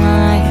breaks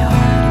my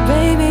heart.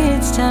 Baby,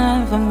 it's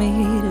time for me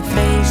to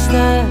face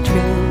the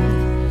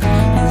truth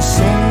and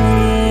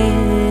say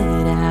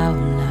it out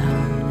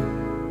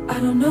loud. I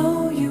don't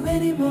know you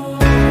anymore.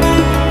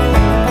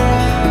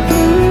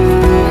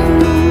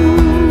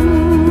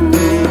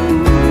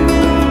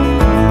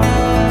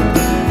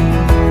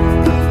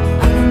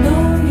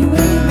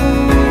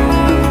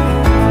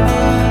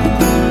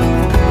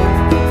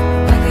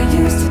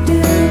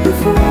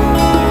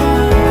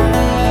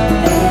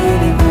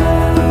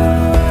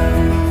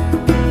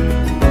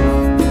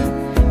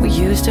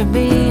 To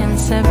be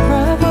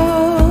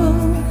inseparable,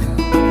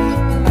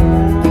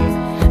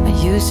 I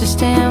used to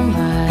stand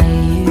by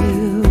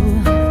you.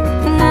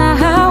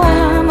 Now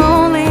I'm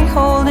only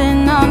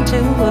holding on to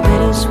a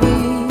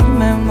bittersweet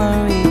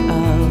memory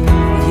of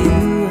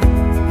you.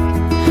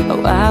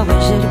 Oh, I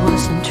wish it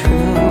wasn't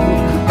true.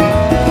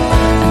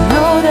 I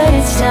know that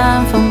it's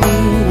time for me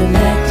to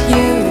let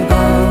you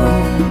go.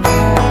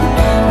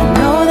 I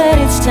know that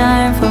it's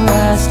time for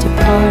us to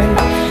part,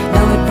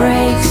 though it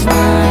breaks my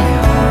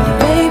heart.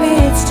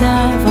 It's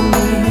time for me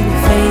to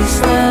face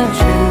the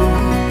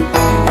truth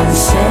and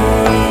say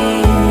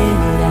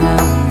it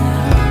out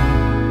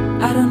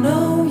loud. I don't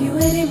know you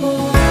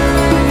anymore.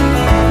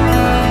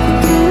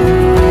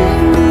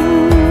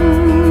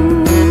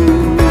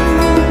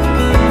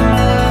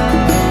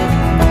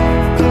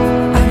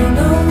 I don't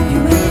know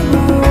you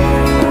anymore,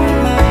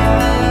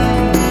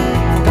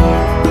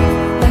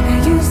 like I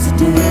used to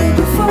do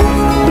before.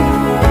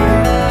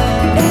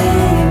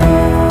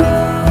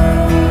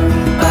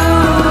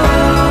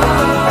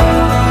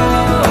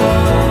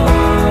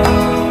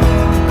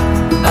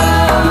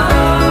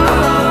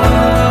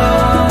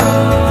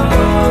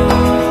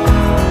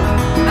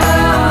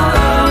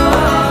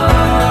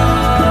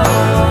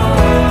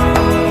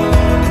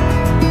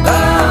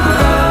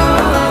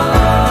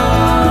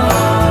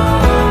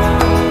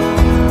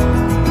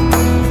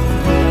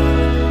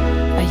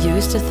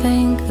 To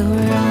think the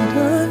world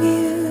of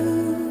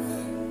you,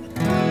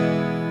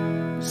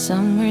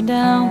 somewhere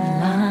down the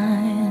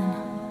line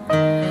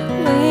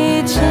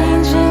we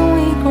change and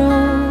we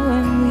grow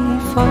and we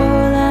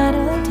fall out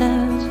of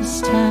touch as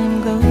time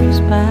goes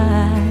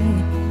by.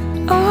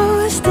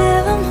 Oh,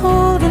 still I'm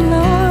holding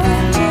on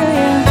to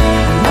you.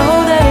 I know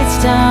that it's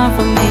time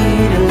for me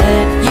to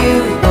let you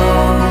go.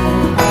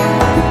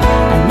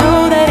 I know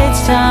that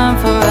it's time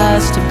for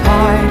us to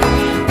part,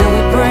 though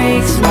it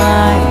breaks my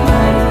heart.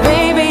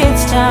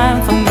 Time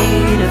for me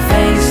to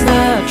face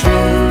the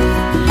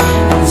truth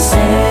and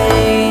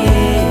say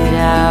it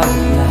out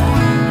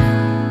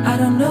loud. I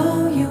don't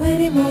know you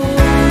anymore.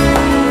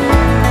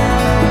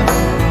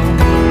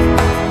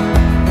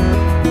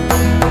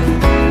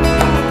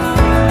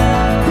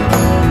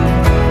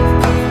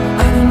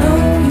 I don't know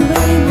you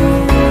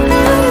anymore.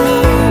 I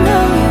don't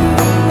know you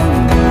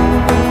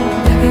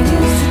like I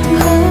used to do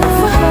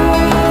before.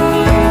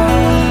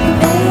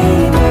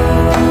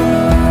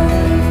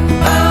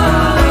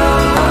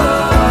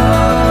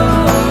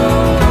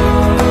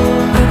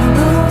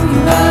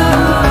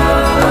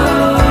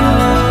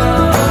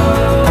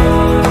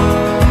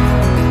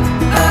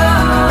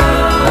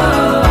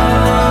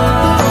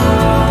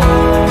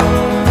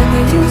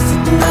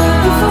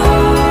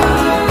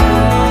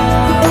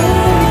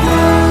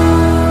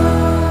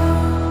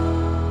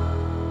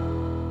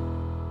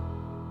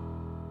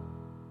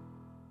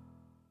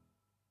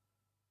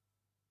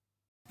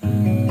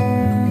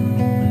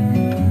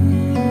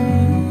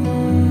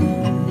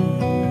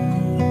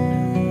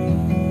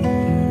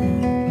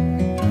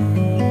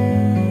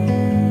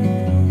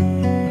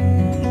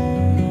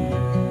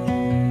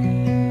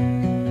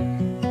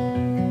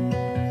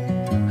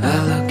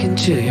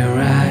 into your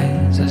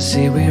eyes, I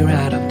see we're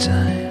out of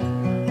time.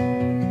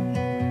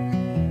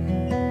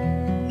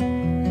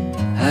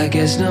 I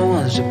guess no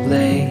one's to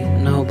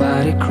blame,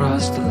 nobody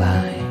crossed the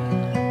line.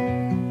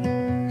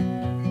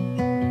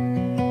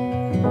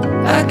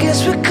 I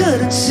guess we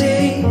couldn't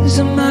see,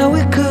 somehow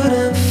we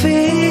couldn't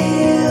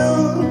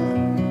feel.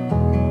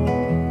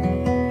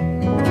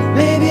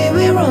 Maybe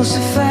we rose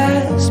so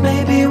fast,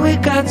 maybe we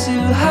got too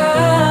high.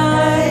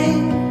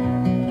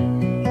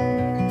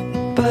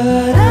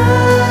 But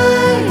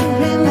I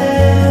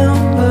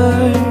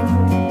remember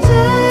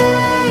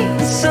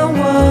days I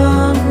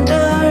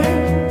wonder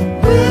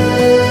we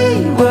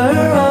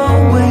were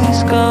always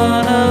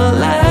gonna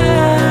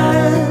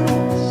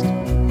last.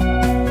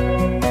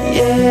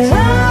 Yeah,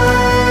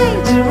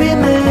 I do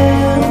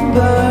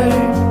remember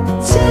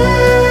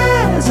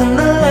tears and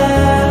the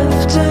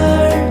laughter.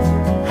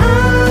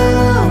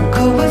 How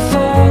could we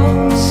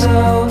fall so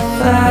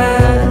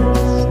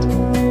fast?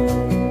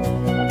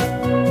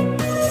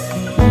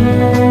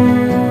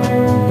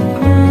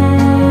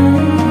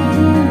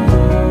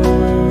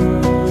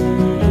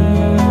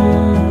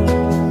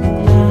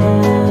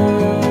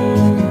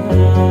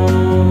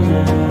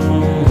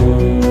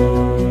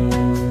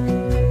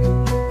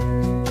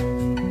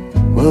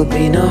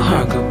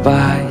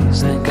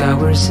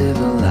 we're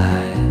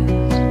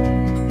civilized.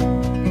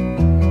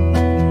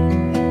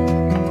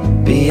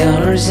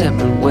 Beyond our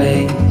separate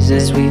ways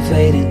as we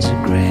fade into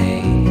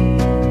gray.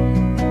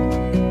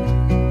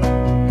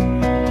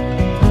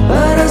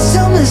 But I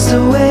still miss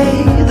the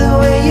way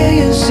you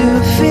used to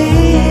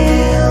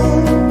feel.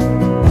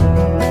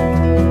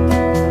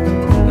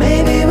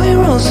 Maybe we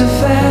rose too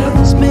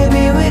fast,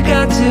 maybe we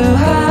got too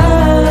high.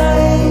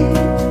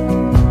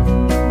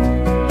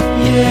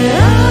 Yeah,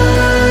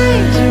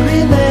 I do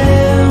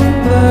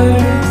remember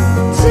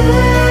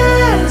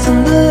tears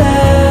and the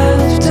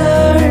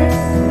laughter.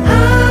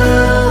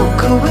 How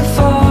could we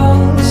fall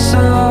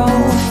so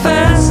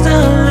fast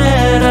and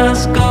let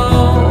us go?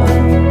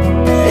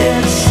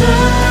 It's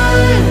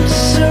time to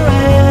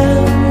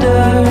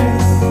surrender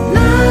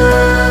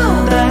now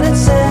that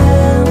it's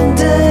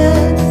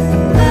ended.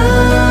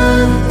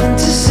 Nothing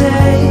to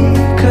say,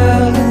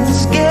 'cause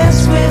guess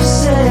we've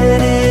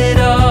said it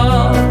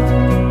all.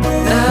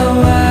 Now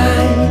why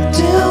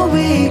do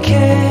we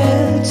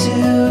care to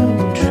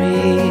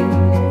dream?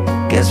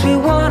 Guess we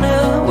wanna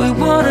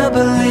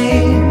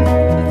believe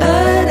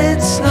that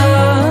it's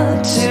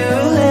not too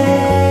late.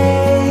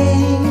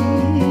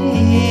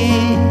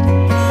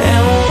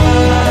 And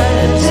why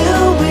do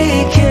we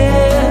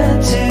care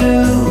to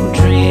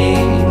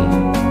dream?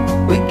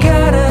 We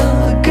gotta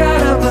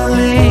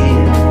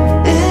believe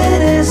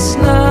it is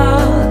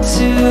not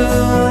too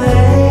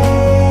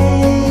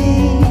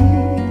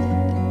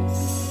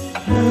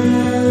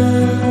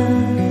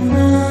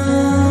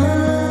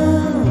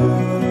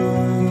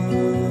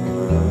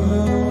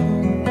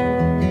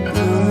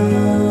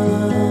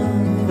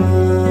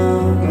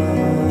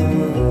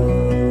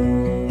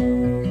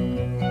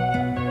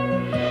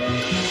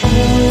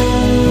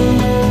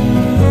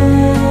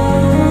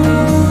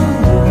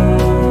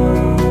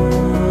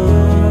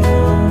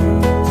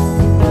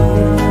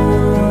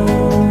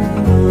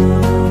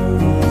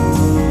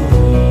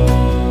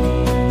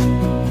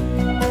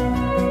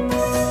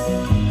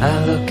I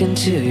look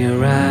into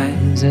your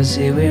eyes, I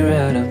see we're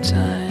out of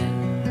time.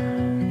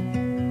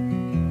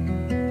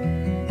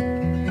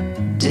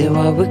 Did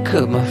what we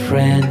could, my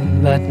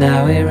friend, but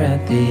now we're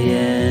at the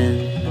end.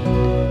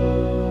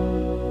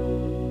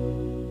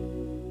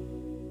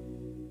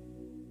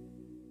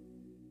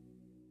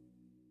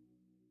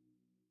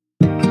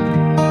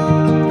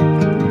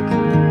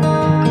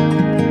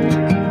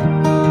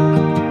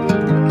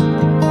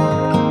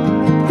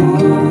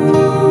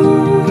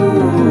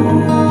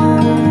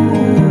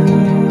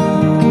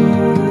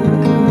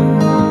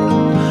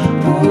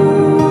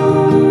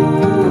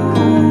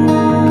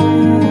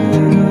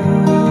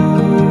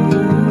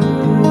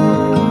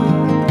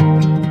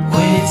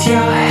 With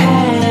your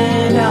hand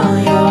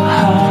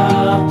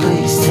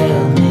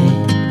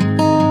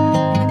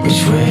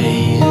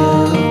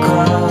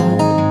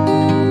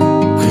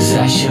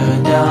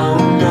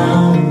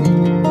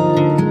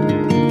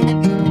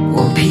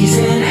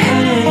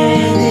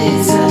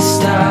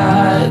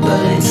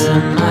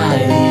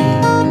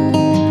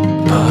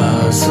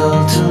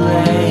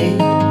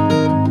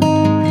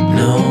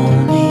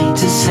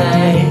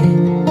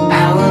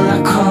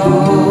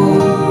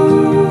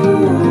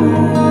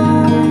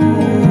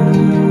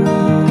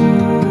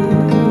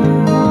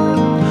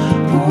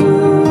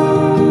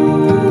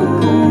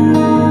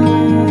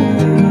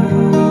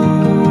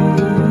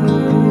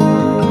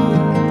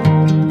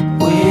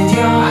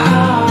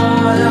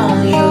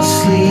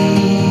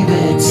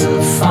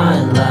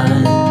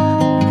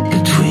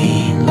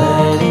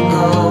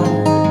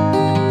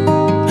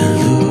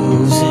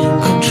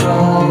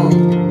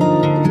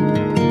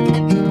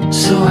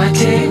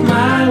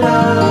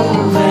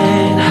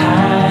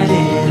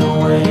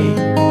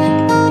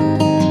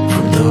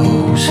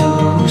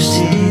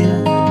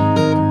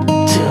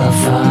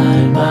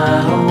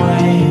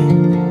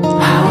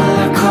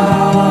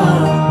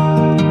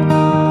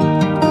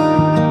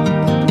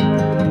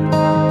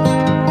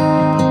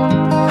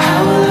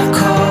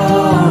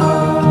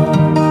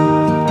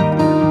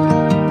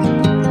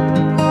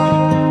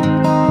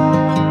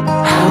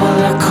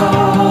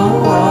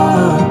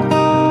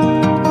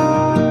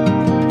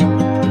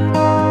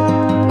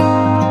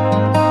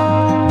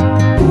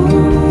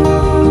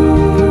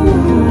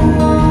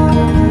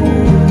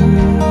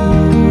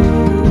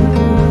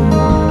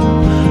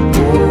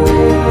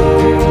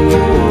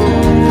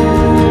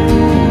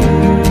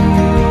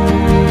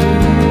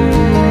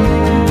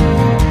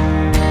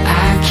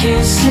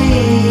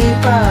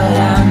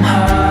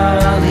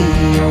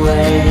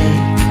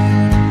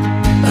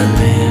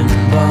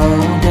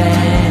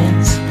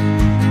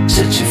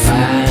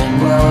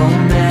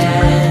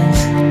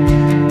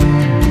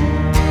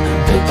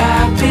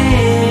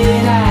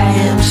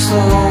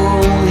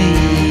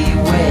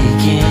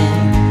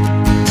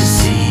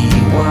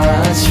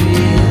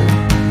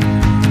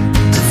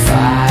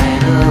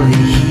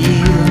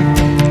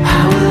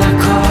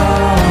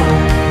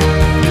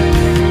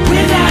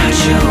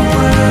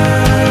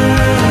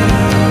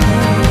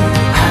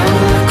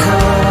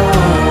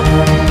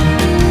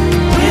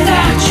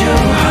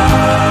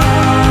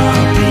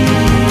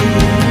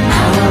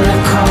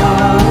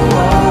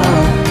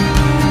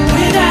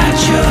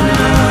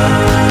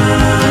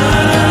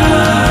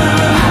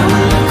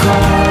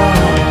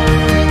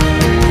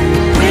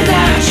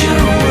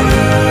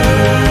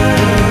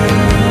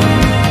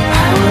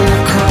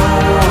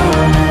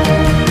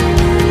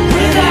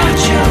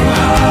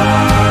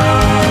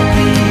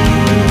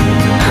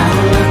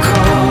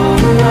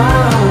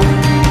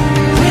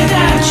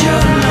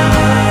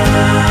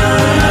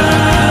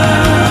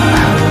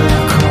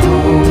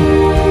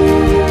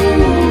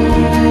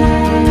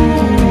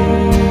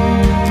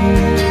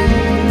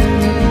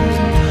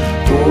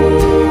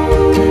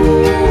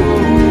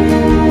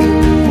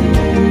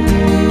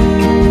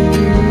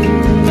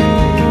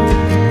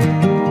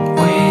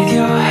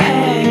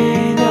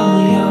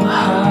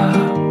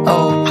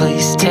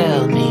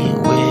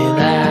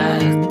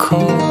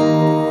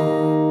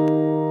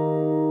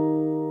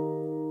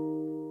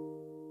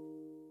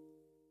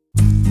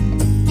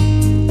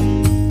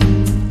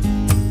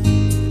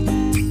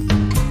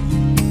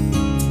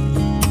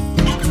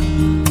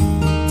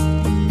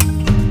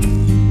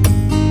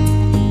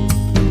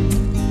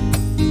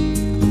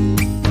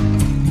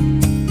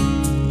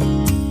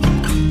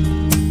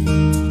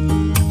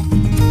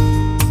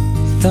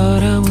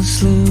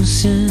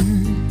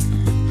losing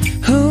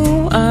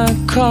who I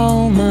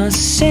call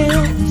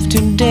myself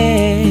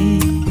today.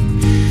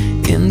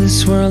 In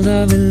this world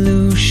of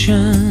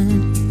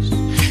illusions,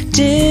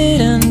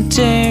 didn't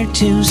dare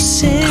to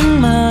sing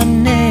my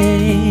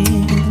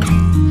name.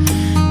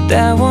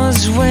 That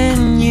was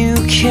when you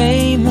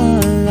came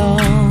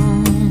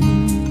along,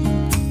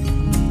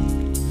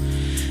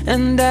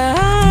 and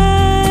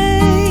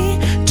I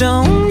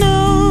don't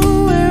know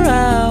where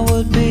I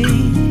would be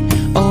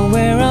or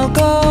where I'll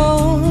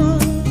go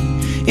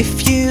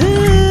if you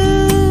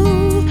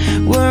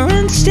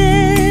weren't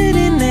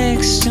standing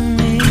next to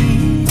me.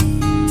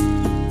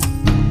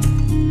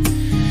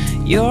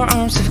 Your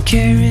arms have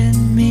carried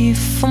me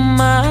for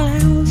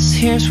miles.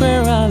 Here's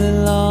where I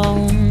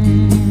belong.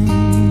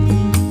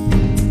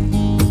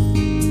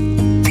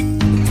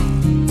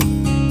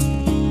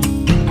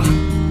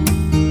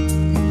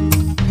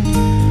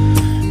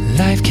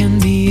 Life can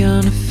be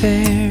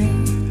unfair,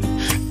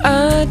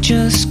 I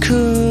just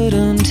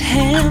couldn't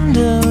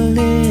handle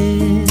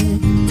it.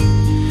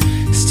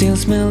 Still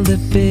smell the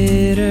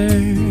bitter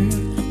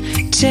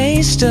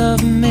taste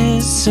of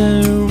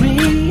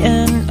misery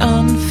and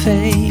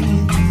unfaith.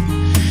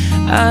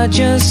 I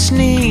just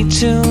need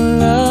to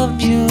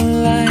love you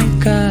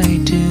like I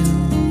do,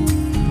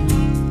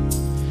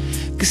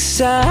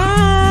 'cause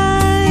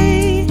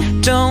I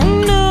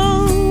don't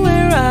know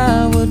where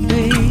I would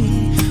be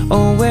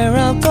or where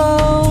I'll go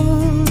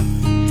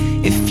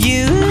if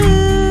you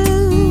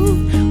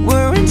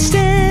weren't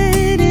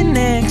standing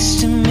next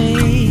to me.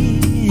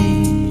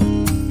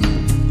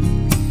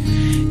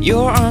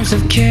 Your arms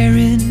have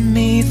carried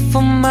me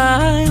for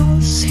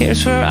miles.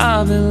 Here's where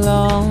I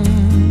belong.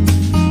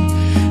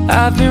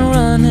 I've been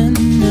running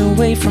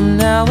away from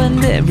now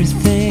and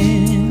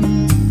everything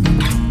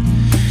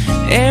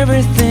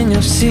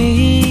I've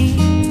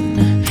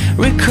seen,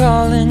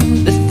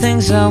 recalling the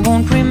things I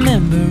won't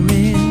remember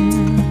in.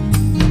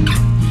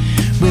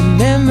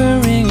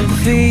 Remembering a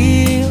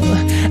feel,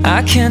 I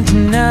can't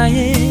deny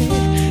it.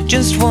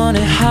 Just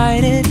wanna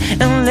hide it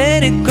and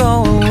let it go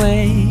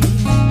away.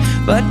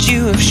 But you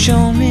have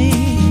shown me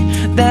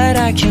that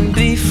I can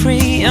be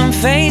free and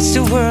face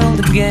the world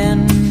again.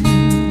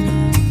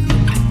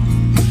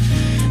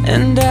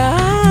 And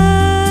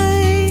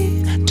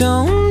I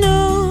don't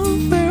know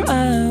where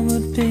I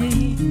would be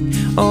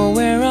or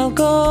where I'll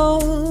go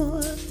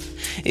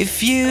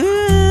if you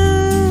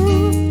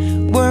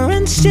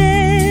weren't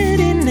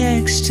standing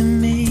next to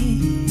me.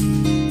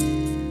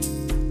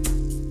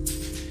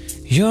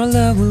 Your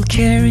love will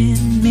carry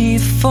me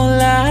for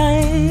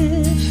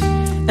life,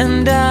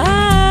 and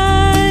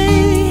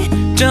I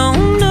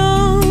don't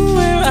know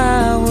where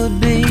I would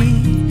be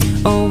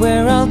or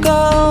where I'll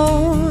go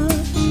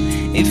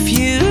if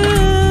you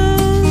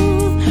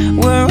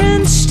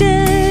weren't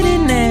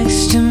standing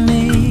next to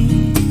me.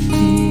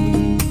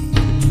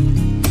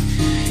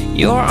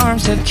 Your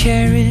arms have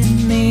carried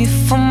me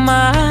for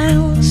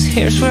miles.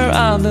 Here's where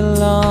I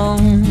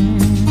belong.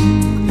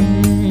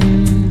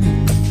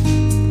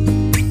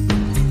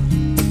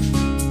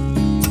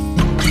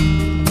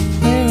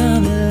 Where I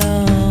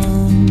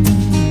belong.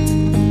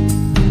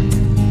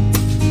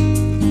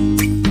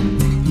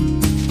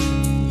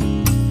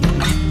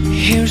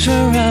 Here's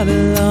where I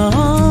belong.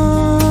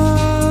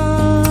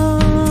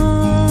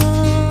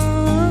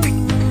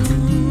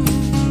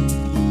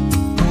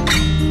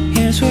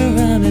 Here's where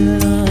I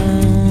belong.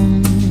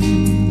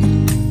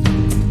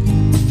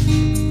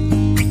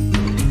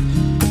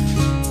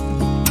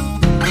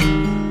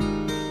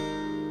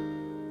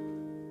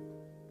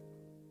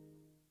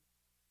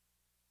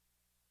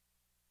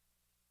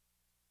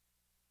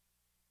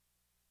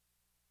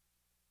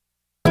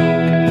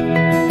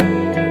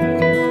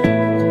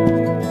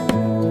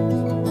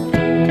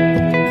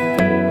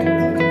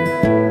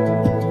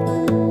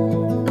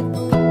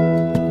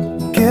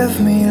 Give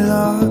me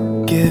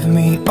love, give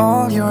me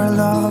all your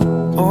love,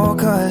 oh,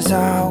 'cause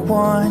I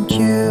want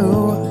you.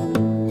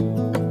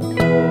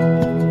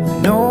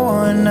 No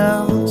one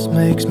else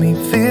makes me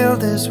feel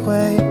this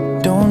way,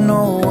 don't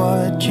know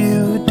what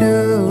you do.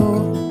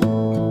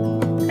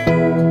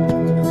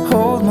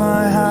 Hold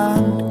my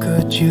hand,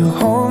 could you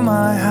hold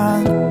my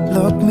hand,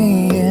 look me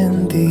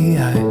in the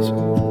eyes.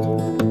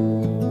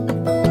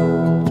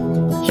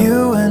 You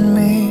and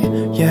me,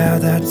 yeah,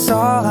 that's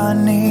all I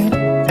need,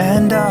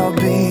 and I'll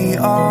be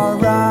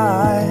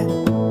alright.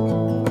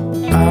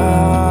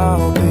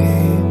 I'll be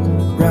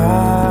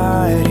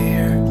right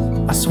here,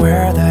 I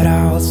swear that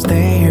I'll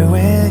stay here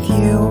with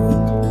you.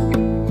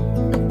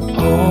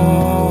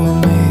 Hold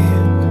me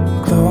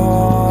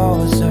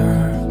closer,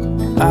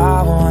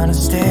 I wanna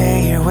stay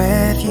here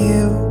with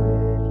you.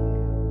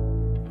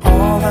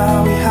 All that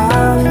we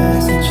have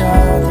is each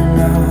other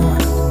now.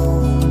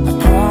 I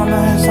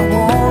promise I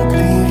won't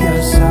leave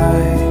your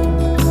side.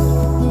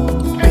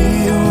 Be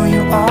who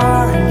you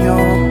are and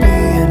you'll be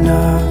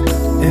enough.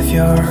 If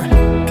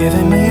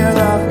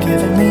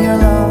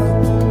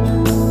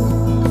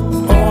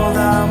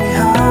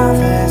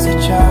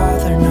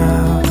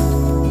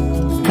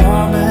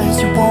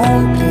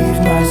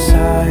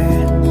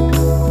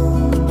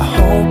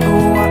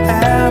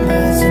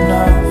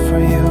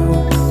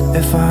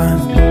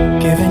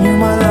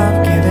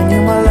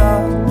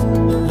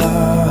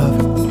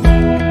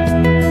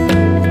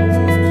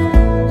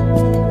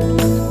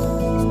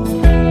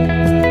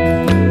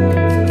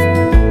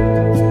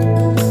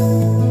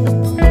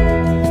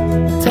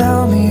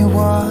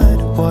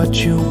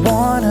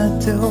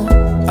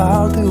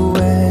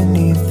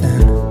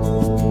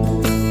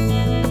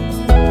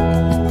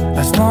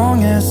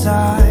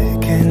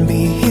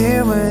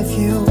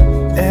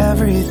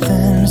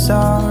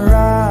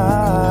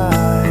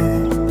alright.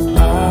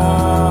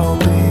 I'll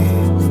be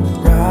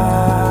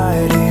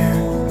right here.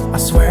 I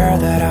swear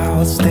that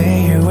I'll stay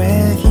here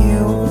with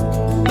you.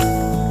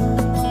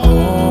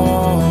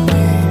 Hold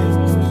me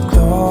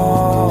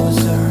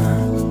closer.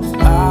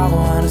 I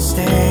wanna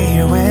stay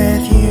here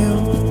with you.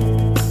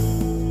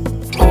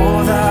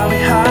 All that we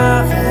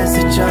have is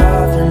each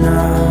other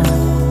now.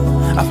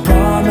 I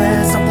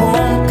promise I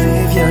won't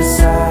leave your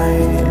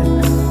side.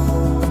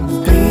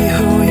 Be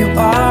who you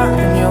are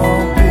and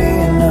you'll be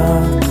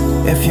enough.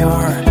 If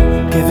you're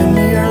giving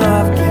me your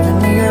love, giving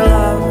me your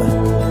love.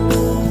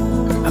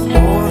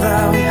 All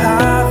that we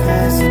have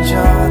is each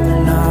other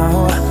now.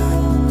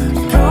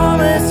 I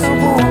promise I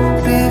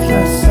won't leave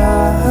your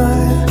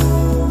side.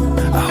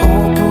 I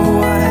hope who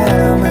I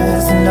am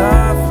is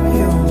enough for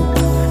you.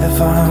 If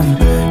I'm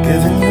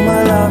giving you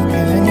my love,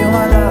 giving you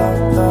my love,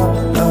 love,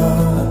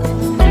 love.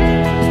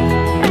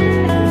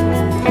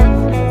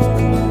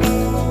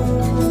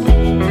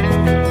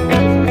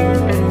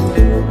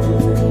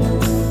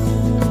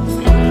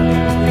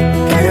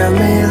 Give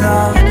me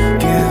love,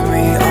 give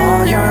me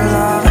all your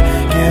love,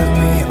 give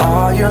me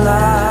all your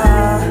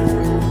love.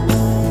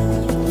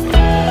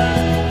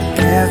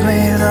 Give me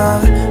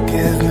love,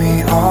 give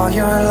me all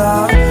your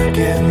love,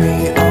 give me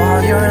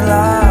all your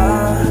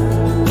love.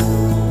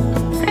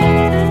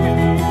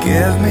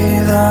 Give me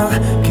love,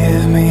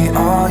 give me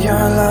all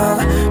your love,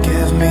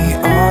 give me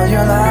all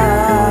your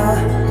love.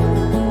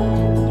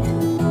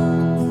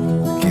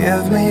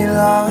 Give me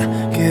love,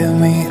 give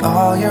me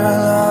all your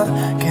love,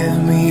 give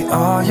me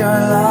all your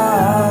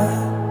love.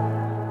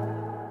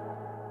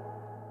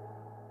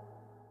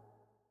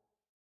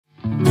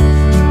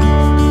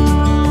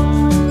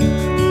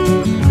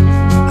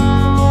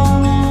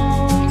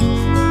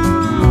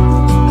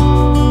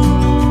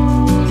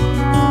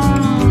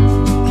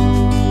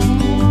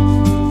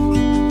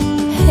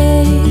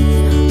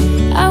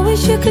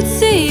 You could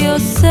see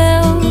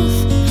yourself.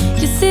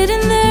 You're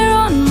sitting there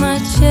on my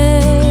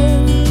chair.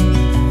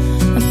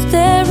 I'm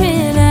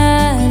staring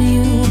at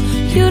you.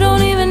 You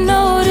don't even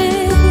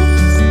notice.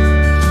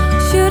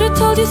 Should've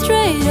told you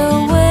straight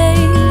away.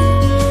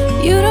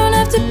 You don't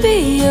have to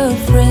be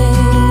afraid.